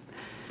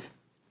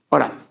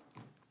 Ahora,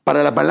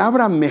 para la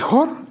palabra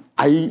mejor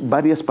hay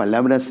varias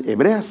palabras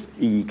hebreas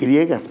y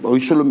griegas.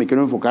 Hoy solo me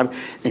quiero enfocar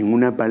en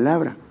una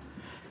palabra.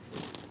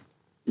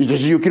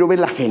 Entonces yo quiero ver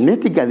la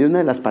genética de una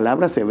de las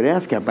palabras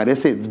hebreas que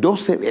aparece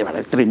 12.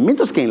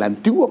 Tremendo es que en el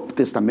Antiguo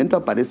Testamento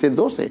aparece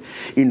 12.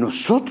 Y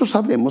nosotros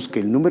sabemos que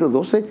el número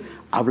 12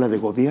 habla de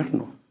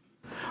gobierno.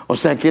 O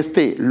sea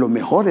que lo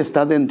mejor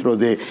está dentro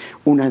de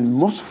una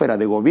atmósfera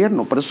de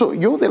gobierno. Por eso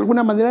yo de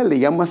alguna manera le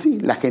llamo así,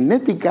 la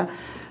genética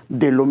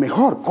de lo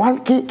mejor.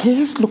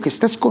 ¿Qué es lo que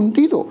está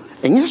escondido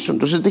en eso?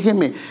 Entonces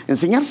déjenme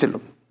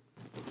enseñárselo.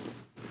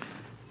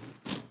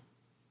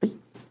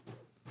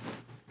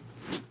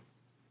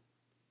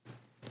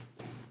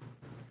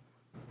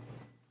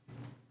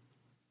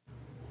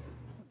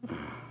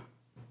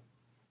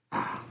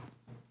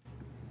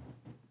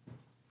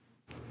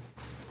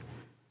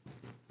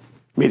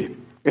 Mire,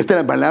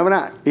 esta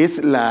palabra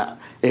es la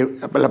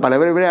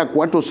palabra hebrea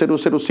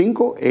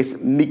 4005 es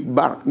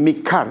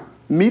mikar.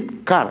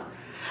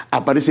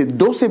 Aparece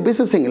 12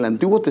 veces en el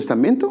Antiguo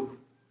Testamento.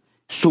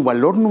 Su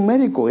valor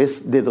numérico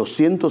es de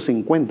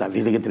 250.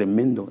 Fíjense qué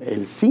tremendo.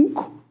 El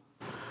 5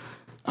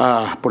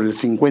 por el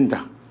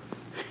 50.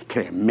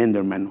 Tremendo,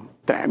 hermano.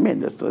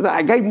 Tremendo esto.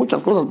 Acá hay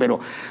muchas cosas, pero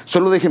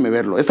solo déjeme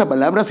verlo. Esta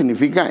palabra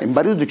significa, en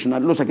varios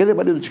diccionarios, lo saqué de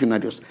varios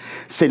diccionarios.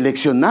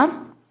 Seleccionar,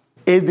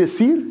 es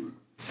decir,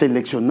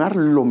 seleccionar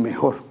lo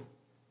mejor.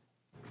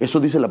 Eso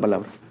dice la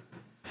palabra.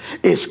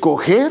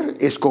 Escoger,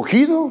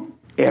 escogido,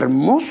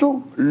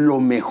 hermoso,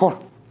 lo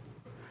mejor.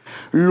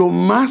 Lo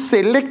más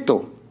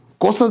selecto,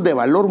 cosas de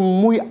valor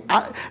muy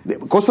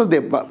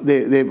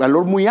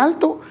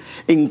alto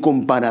en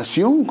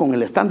comparación con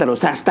el estándar, o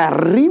sea, hasta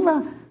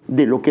arriba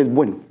de lo que es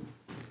bueno.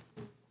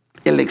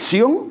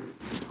 Elección,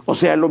 o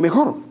sea, lo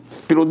mejor.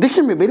 Pero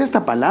déjenme ver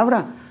esta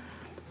palabra.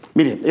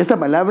 Miren, esta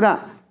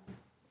palabra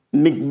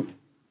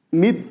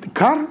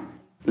midkar,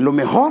 lo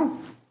mejor,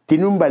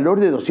 tiene un valor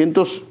de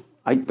 200.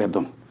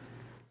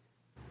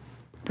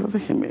 Pero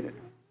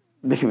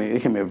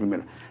déjeme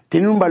primero.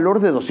 Tiene un valor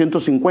de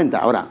 250.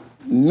 Ahora,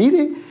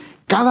 mire,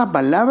 cada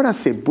palabra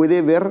se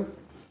puede ver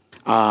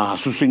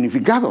su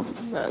significado.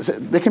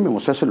 Déjeme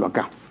mostrárselo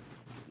acá,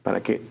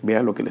 para que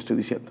vea lo que le estoy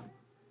diciendo.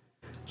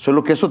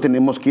 Solo que eso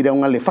tenemos que ir a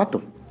un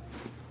alefato.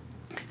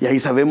 Y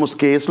ahí sabemos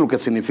qué es lo que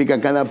significa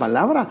cada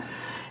palabra.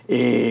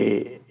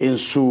 En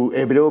su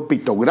hebreo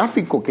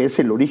pictográfico, que es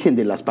el origen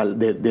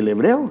del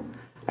hebreo.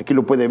 Aquí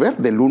lo puede ver,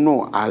 del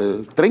 1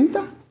 al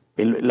 30.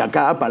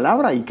 Cada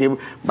palabra y qué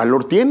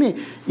valor tiene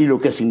y lo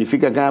que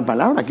significa cada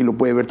palabra. Aquí lo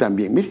puede ver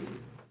también, mire.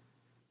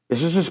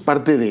 Eso es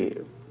parte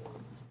de...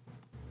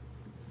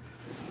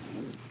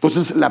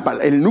 Entonces,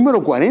 el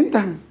número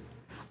 40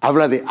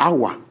 habla de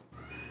agua,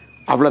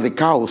 habla de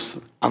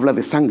caos, habla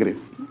de sangre.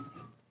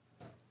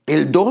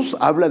 El 2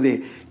 habla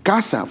de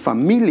casa,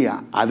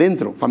 familia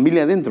adentro.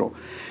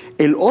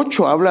 El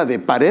 8 habla de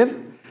pared,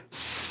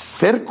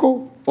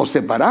 cerco o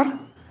separar.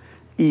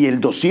 Y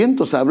el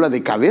 200 habla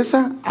de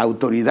cabeza,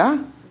 autoridad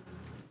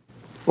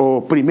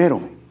o primero.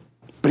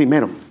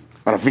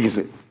 Ahora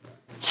fíjese,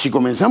 si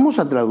comenzamos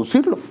a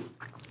traducirlo,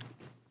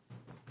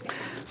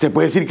 se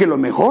puede decir que lo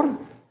mejor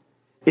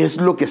es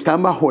lo que está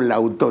bajo la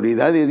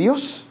autoridad de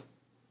Dios.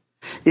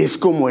 Es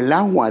como el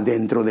agua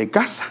dentro de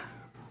casa,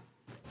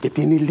 que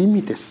tiene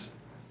límites.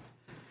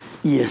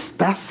 y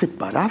está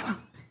separada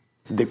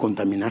de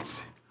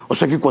contaminarse. O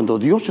sea que cuando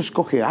Dios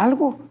escoge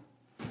algo,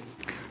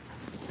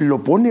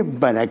 lo pone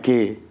para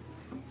que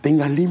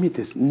tenga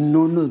límites.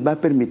 No nos va a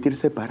permitir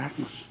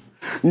separarnos.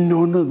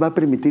 No nos va a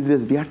permitir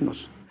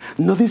desviarnos.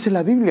 No dice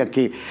la Biblia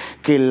que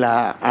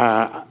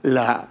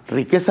la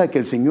riqueza que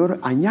el Señor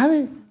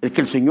añade, el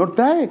que el Señor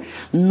trae,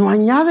 no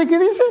añade, ¿qué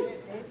dice?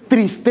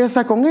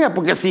 Tristeza con ella,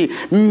 porque si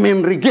me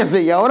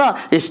enriquece y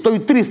ahora estoy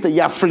triste y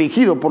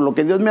afligido por lo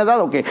que Dios me ha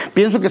dado, que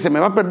pienso que se me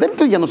va a perder,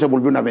 entonces ya no se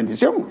volvió una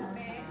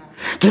bendición.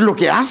 Entonces lo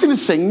que hace el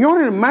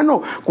Señor,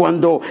 hermano,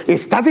 cuando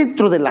está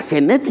dentro de la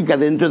genética,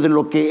 dentro de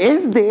lo que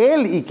es de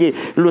Él y que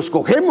lo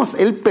escogemos,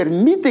 Él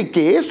permite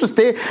que eso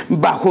esté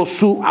bajo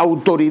su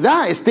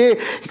autoridad, esté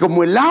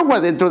como el agua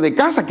dentro de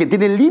casa, que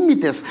tiene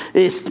límites,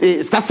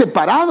 está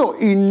separado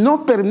y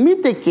no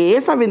permite que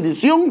esa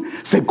bendición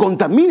se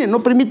contamine,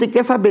 no permite que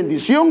esa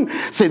bendición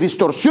se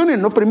distorsione,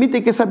 no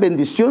permite que esa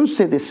bendición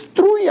se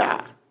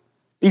destruya.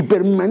 Y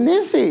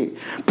permanece.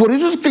 Por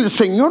eso es que el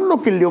Señor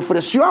lo que le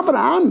ofreció a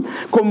Abraham,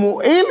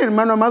 como él,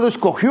 hermano amado,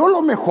 escogió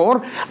lo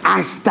mejor,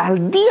 hasta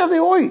el día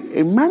de hoy,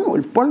 hermano,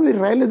 el pueblo de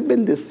Israel es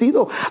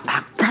bendecido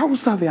a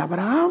causa de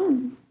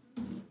Abraham.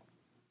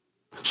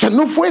 O sea,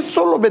 no fue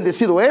solo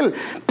bendecido él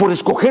por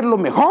escoger lo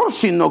mejor,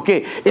 sino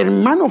que,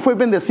 hermano, fue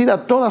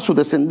bendecida toda su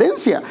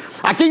descendencia.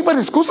 Aquí hay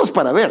varias cosas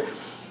para ver.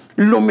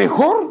 Lo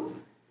mejor,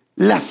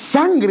 la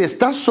sangre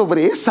está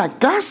sobre esa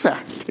casa,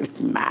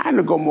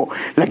 hermano, como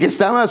la que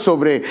estaba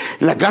sobre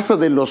la casa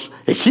de los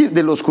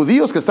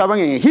judíos que estaban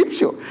en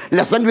Egipcio.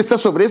 La sangre está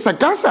sobre esa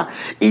casa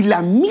y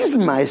la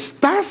misma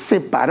está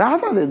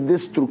separada de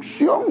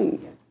destrucción.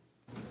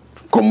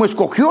 Como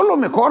escogió lo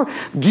mejor,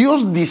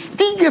 Dios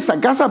distingue esa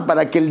casa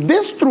para que el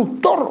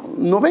destructor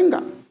no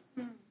venga.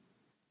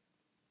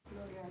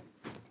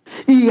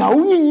 Y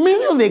aún en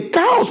medio de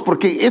caos,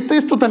 porque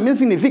esto también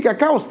significa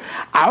caos,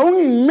 aún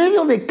en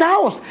medio de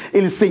caos,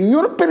 el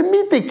Señor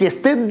permite que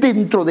esté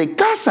dentro de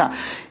casa.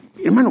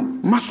 Hermano,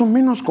 más o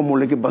menos como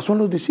lo que pasó a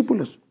los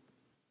discípulos.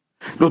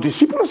 Los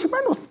discípulos,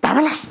 hermanos,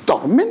 estaban las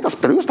tormentas,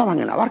 pero ellos estaban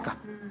en la barca.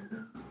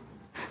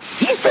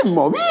 Sí se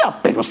movía,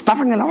 pero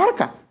estaban en la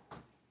barca.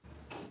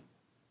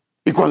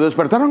 Y cuando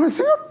despertaron al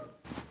Señor,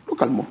 lo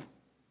calmó.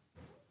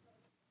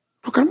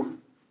 Lo calmó.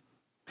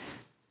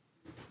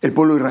 El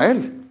pueblo de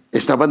Israel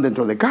estaban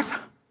dentro de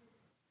casa.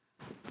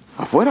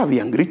 Afuera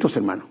habían gritos,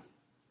 hermano.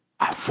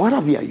 Afuera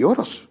había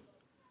lloros.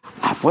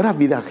 Afuera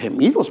había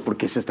gemidos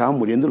porque se estaban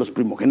muriendo los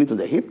primogénitos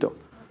de Egipto.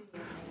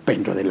 Pero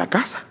dentro de la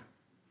casa,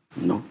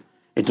 no.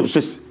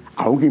 Entonces,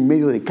 aún en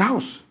medio de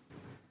caos,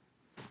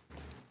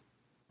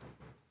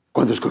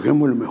 cuando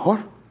escogemos lo mejor,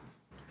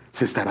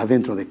 se estará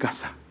dentro de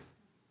casa,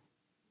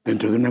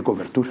 dentro de una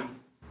cobertura.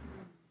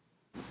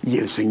 Y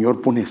el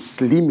Señor pone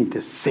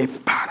límites,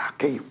 separa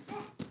aquello.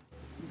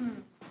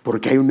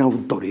 Porque hay una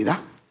autoridad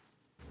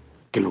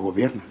que lo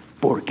gobierna,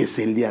 porque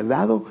se le ha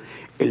dado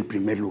el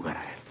primer lugar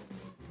a Él.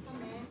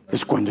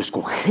 Es cuando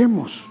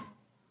escogemos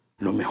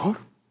lo mejor,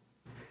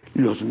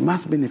 los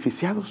más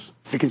beneficiados,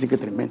 fíjense qué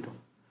tremendo,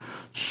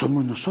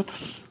 somos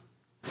nosotros,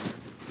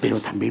 pero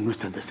también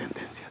nuestras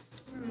descendencias.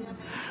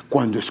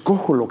 Cuando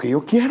escojo lo que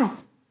yo quiero,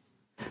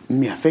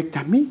 me afecta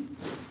a mí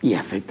y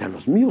afecta a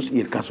los míos.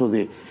 Y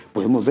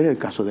podemos ver el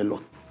caso de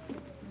Lot.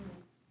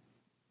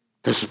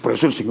 Entonces, por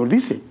eso el Señor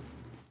dice,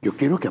 yo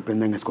quiero que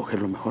aprendan a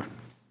escoger lo mejor.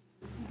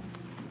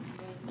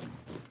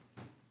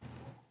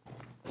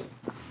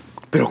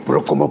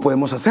 Pero ¿cómo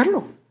podemos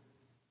hacerlo?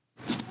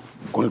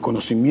 Con el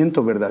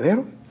conocimiento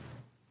verdadero,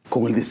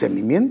 con el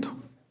discernimiento,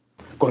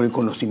 con el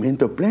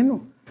conocimiento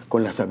pleno,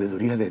 con la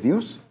sabiduría de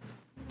Dios.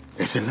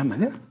 Esa es la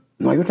manera.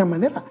 No hay otra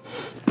manera.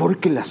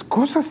 Porque las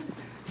cosas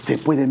se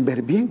pueden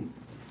ver bien,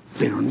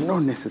 pero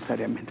no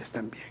necesariamente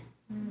están bien.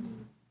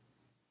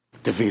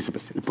 Entonces, fíjese,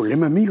 pues, el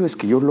problema mío es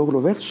que yo logro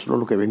ver solo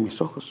lo que ven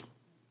mis ojos.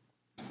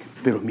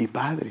 Pero mi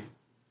Padre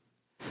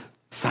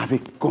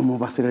sabe cómo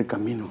va a ser el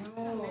camino,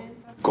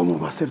 cómo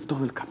va a ser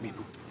todo el camino.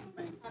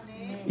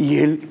 Y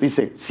Él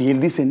dice, si Él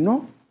dice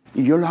no,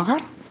 y yo lo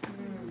agarro.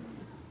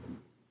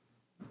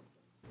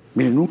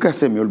 Miren, nunca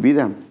se me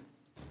olvida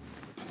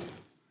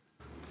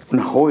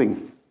una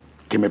joven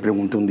que me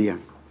preguntó un día,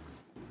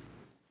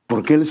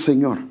 ¿por qué el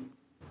Señor?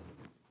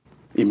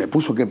 Y me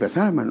puso que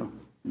pensar, hermano,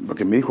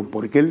 porque me dijo,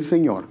 ¿por qué el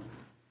Señor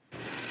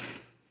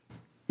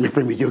me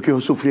permitió que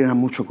yo sufriera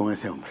mucho con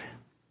ese hombre?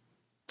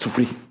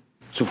 Sufrí.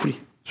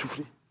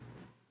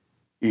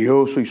 Y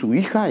yo soy su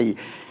hija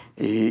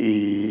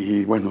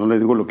y bueno, no le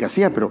digo lo que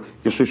hacía, pero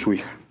yo soy su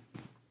hija.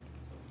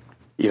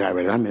 Y la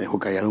verdad me dejó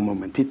callado un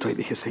momentito y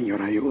dije,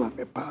 Señor,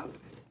 ayúdame, Padre,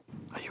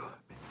 ayúdame.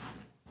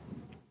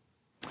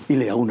 Y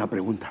le hago una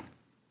pregunta.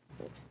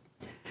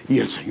 ¿Y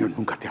el Señor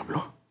nunca te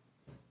habló?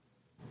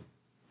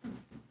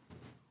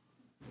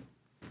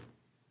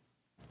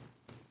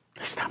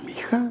 ¿Está mi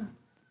hija?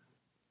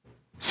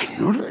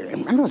 Señor,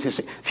 hermano, si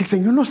el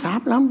Señor nos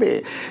habla,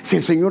 hombre, si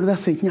el Señor da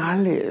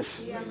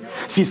señales,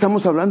 si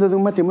estamos hablando de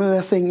un matrimonio,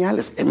 da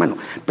señales. Hermano,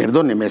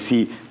 perdóneme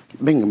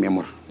venga, mi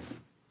amor,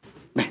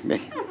 ven.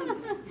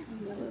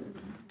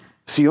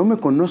 Si yo me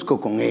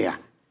conozco con ella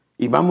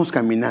Y vamos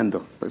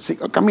caminando. Pues sí,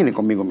 camine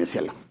conmigo, mi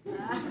cielo.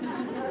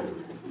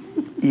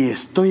 Y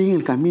estoy en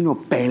el camino,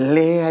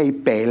 pelea y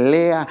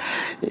pelea.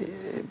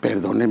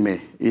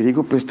 Perdóneme. Y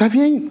digo, pues está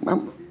bien,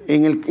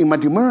 en el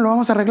matrimonio lo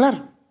vamos a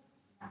arreglar.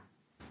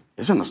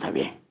 Eso no está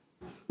bien.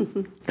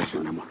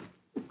 Gracias, mi amor.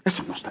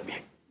 Eso no está bien.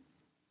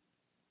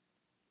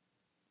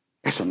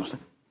 Eso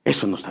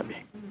no está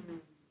bien.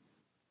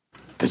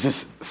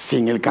 Entonces, si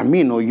en el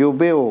camino yo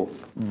veo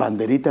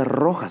banderitas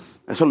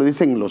rojas, eso lo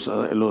dicen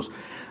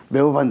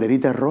veo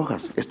banderitas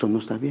rojas, esto no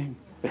está bien,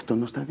 esto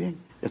no está bien,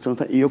 esto no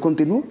está, y yo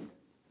continúo,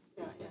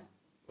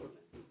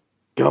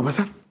 ¿qué va a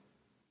pasar?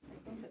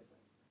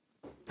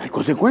 Hay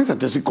consecuencias.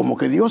 Entonces, como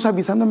que Dios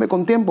avisándome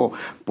con tiempo,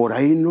 por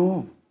ahí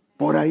no.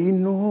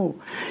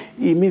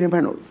 Y mire,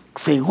 hermano,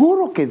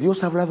 seguro que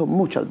Dios ha hablado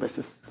muchas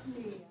veces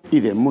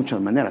y de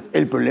muchas maneras.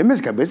 El problema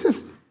es que a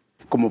veces,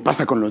 como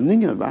pasa con los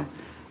niños, ¿va?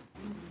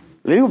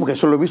 Le digo porque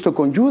eso lo he visto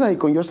con Judá y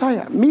con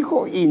Josiah, mi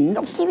hijo, y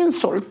no quieren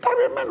soltar,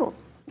 hermano.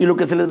 Y lo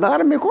que se les va a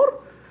dar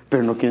mejor,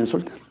 pero no quieren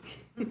soltar.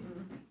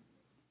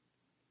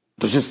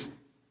 Entonces,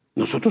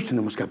 nosotros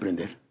tenemos que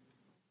aprender,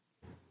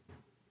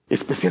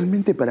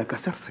 especialmente para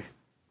casarse.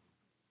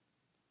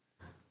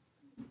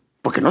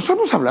 Porque no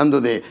estamos hablando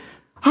de,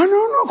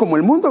 no, como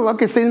el mundo va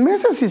que 6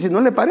 meses y si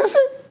no le parece,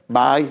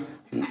 bye.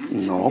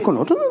 No, con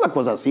nosotros no es la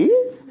cosa así.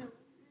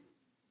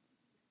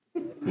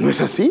 No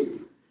es así.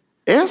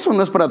 Eso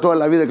no es para toda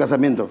la vida de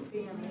casamiento.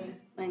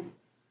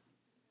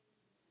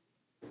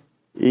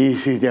 Y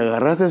si te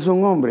agarraste a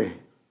un hombre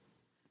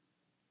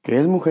que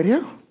es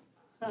mujeriego,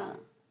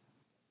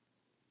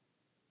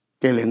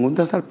 que le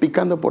gusta estar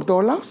picando por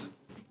todos lados,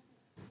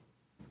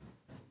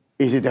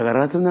 y si te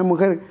agarraste a una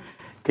mujer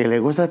que le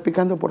gusta estar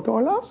picando por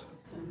todos lados,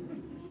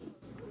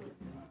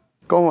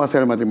 ¿cómo va a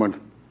ser el matrimonio?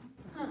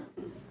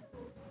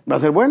 ¿Va a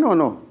ser bueno o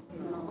no?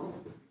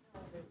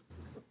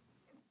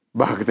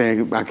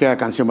 ¿Aquella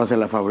canción va a ser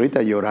la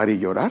favorita? ¿Llorar y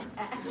llorar?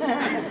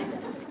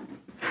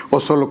 ¿O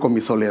solo con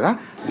mi soledad?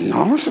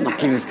 No, eso no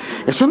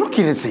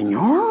quiere el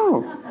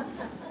Señor.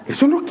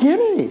 Eso no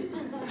quiere.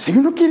 El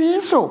Señor no quiere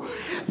eso.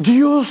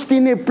 Dios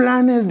tiene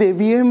planes de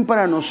bien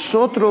para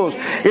nosotros.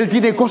 Él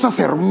tiene cosas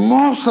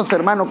hermosas,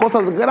 hermano,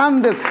 cosas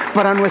grandes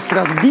para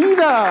nuestras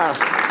vidas.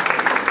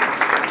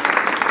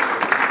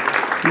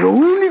 Lo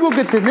único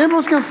que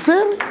tenemos que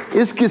hacer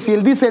es que si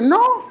Él dice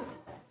no,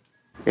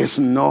 es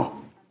no.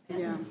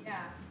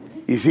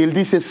 Y si Él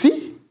dice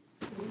sí,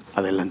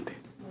 adelante.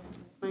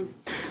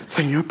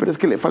 Señor, pero es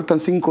que le faltan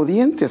 5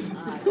 dientes.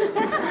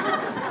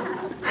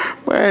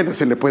 Bueno,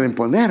 se le pueden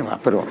poner, ¿va?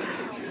 Pero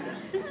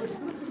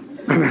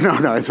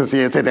no, eso sí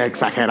sería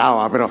exagerado,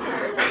 ¿va? Pero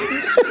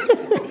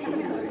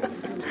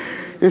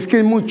es que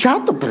es muy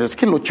chato, pero es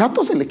que lo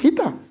chato se le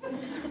quita.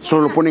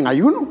 Solo lo ponen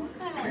ayuno.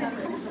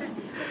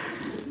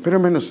 Pero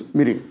menos,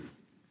 mire,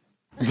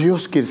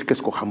 Dios quiere que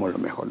escojamos lo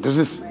mejor.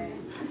 Entonces,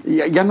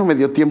 ya no me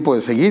dio tiempo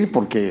de seguir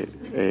porque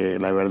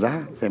la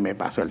verdad se me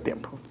pasó el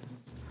tiempo.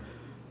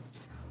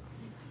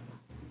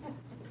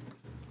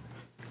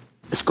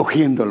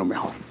 Escogiendo lo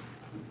mejor.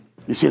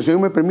 Y si el Señor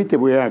me permite,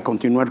 voy a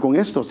continuar con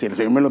esto. Si el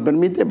Señor me lo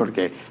permite,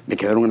 porque me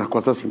quedaron unas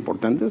cosas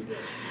importantes.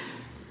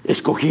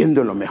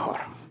 Escogiendo lo mejor.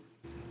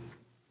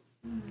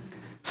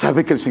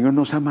 Sabe que el Señor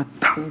nos ama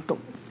tanto,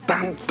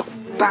 tanto,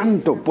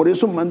 tanto. Por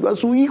eso mandó a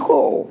su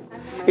Hijo.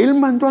 Él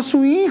mandó a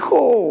su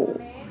Hijo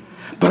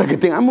para que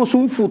tengamos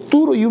un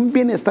futuro y un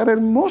bienestar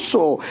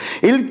hermoso.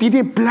 Él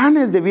tiene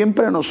planes de bien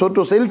para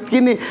nosotros. Él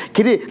quiere,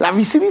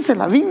 así dice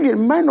la Biblia,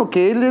 hermano,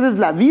 que Él es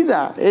la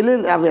vida, Él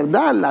es la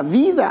verdad, la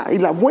vida y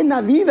la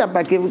buena vida,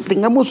 para que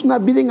tengamos una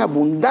vida en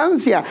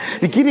abundancia.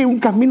 Él quiere un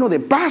camino de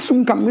paz,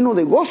 un camino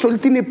de gozo. Él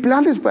tiene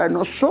planes para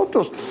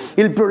nosotros.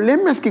 El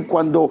problema es que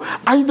cuando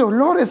hay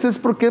dolores es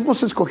porque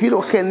hemos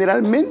escogido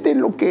generalmente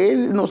lo que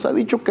Él nos ha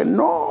dicho que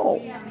no.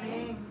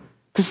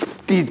 Entonces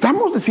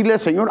necesitamos decirle al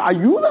Señor,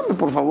 ayúdame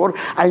por favor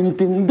a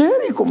entender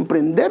y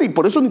comprender, y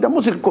por eso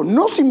necesitamos el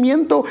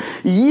conocimiento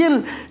y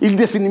el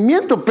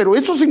discernimiento, pero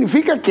eso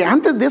significa que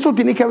antes de eso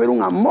tiene que haber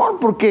un amor,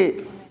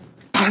 porque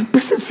tal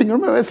vez el Señor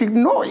me va a decir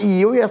no y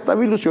yo ya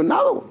estaba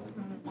ilusionado.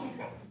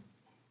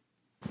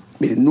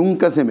 Mire,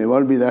 nunca se me va a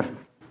olvidar,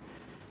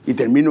 y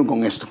termino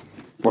con esto,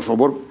 por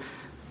favor.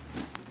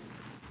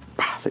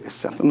 Padre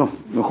Santo, no,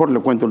 mejor le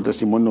cuento el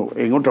testimonio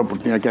en otra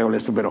oportunidad que hago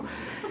esto,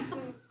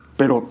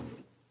 pero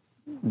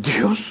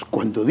Dios,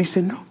 cuando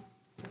dice no,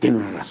 tiene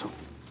una razón.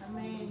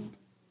 Amén.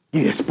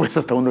 Y después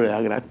hasta uno le da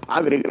gracias.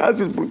 Padre,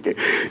 gracias porque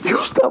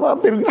Dios te va a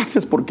dar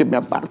gracias porque me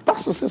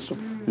apartaste eso.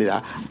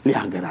 Le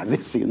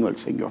agradece al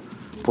Señor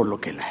por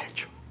lo que Él ha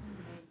hecho.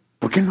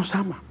 Porque Él nos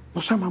ama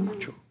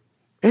mucho.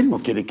 Él no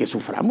quiere que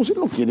suframos, Él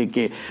no quiere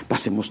que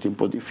pasemos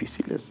tiempos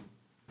difíciles.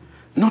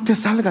 No te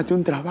salgas de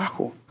un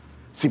trabajo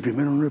si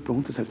primero no le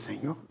preguntes al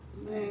Señor.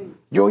 Amén.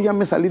 Yo ya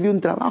me salí de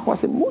un trabajo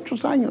hace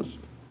muchos años.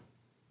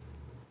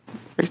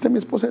 Ahí está mi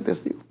esposa de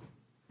testigo.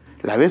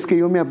 La vez que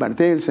yo me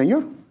aparté del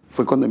Señor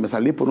fue cuando me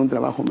salí por un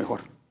trabajo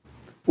mejor.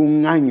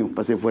 1 año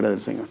pasé fuera del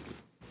Señor.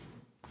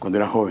 Cuando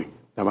era joven,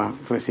 estaba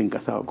recién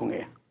casado con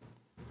ella.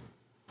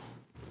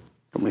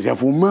 Comencé a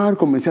fumar,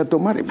 comencé a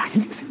tomar.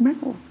 Imagínense,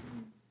 hermano.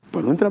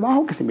 por un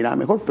trabajo que se miraba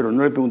mejor, pero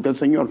no le pregunté al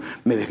Señor,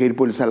 me dejé ir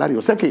por el salario.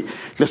 O sea que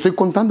le estoy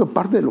contando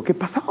parte de lo que he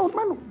pasado,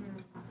 hermano.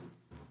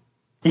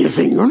 Y el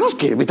Señor nos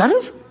quiere evitar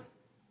eso.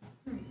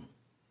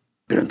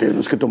 Pero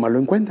tenemos que tomarlo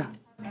en cuenta.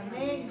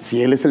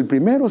 Si Él es el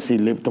primero, si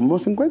le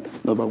tomamos en cuenta,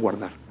 nos va a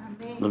guardar,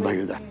 nos va a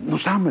ayudar.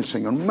 Nos ama el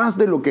Señor más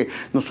de lo que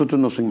nosotros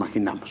nos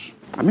imaginamos.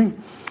 Amén.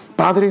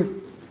 Padre,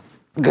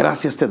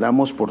 gracias te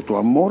damos por tu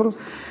amor.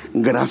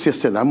 Gracias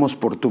te damos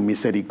por tu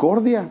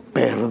misericordia.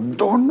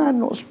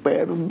 Perdónanos,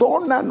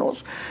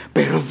 perdónanos,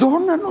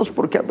 perdónanos,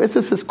 porque a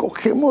veces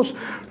escogemos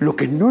lo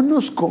que no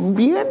nos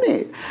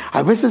conviene.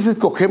 A veces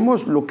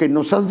escogemos lo que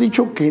nos has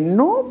dicho que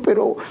no,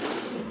 pero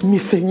mi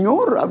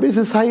Señor, a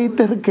veces hay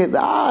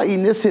terquedad y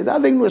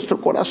necedad en nuestro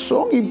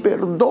corazón, y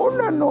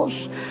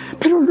perdónanos.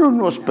 Pero no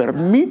nos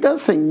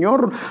permitas,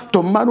 Señor,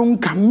 tomar un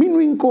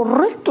camino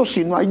incorrecto,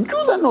 sino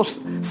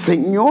ayúdanos,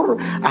 Señor,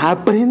 a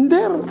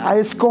aprender, a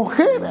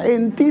escoger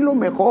en ti lo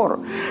mejor,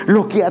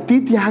 lo que a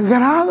ti te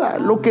agrada,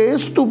 lo que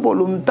es tu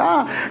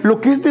voluntad,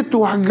 lo que es de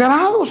tu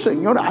agrado,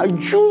 Señor.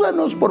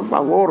 Ayúdanos, por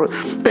favor.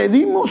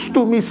 Pedimos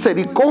tu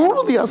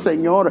misericordia,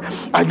 Señor.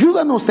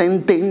 Ayúdanos a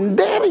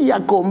entender y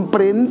a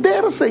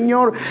comprender,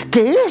 Señor,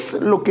 qué es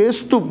lo que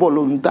es tu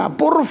voluntad.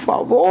 Por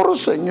favor,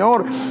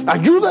 Señor,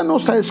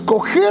 ayúdanos a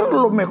escoger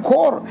lo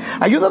mejor.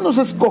 Ayúdanos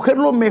a escoger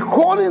lo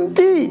mejor en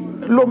ti,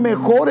 lo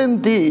mejor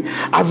en ti.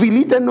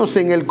 Habilítanos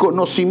en el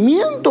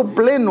conocimiento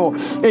pleno,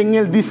 en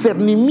el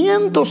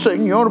discernimiento,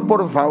 Señor,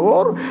 por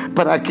favor,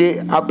 para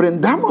que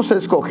aprendamos a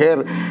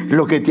escoger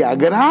lo que te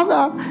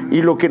agrada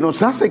y lo que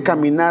nos hace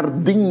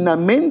caminar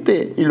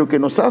dignamente y lo que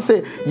nos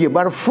hace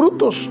llevar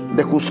frutos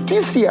de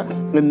justicia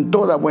en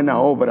toda buena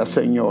obra,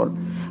 Señor.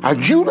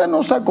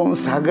 Ayúdanos a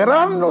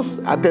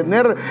consagrarnos, a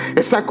tener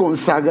esa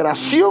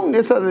consagración,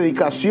 esa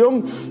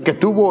dedicación que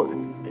tuvo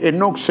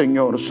Enoc,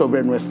 Señor,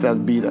 sobre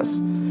nuestras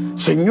vidas.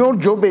 Señor,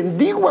 yo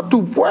bendigo a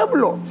tu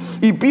pueblo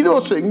y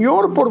pido,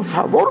 Señor, por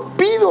favor,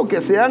 pido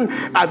que sean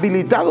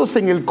habilitados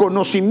en el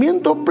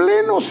conocimiento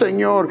pleno,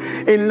 Señor,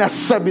 en la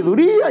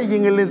sabiduría y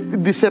en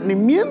el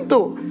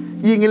discernimiento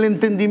y en el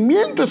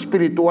entendimiento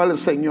espiritual,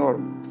 Señor.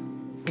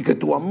 Y que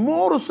tu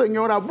amor,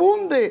 Señor,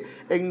 abunde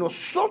en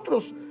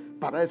nosotros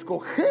para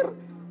escoger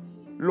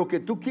lo que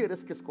tú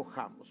quieres que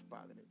escojamos.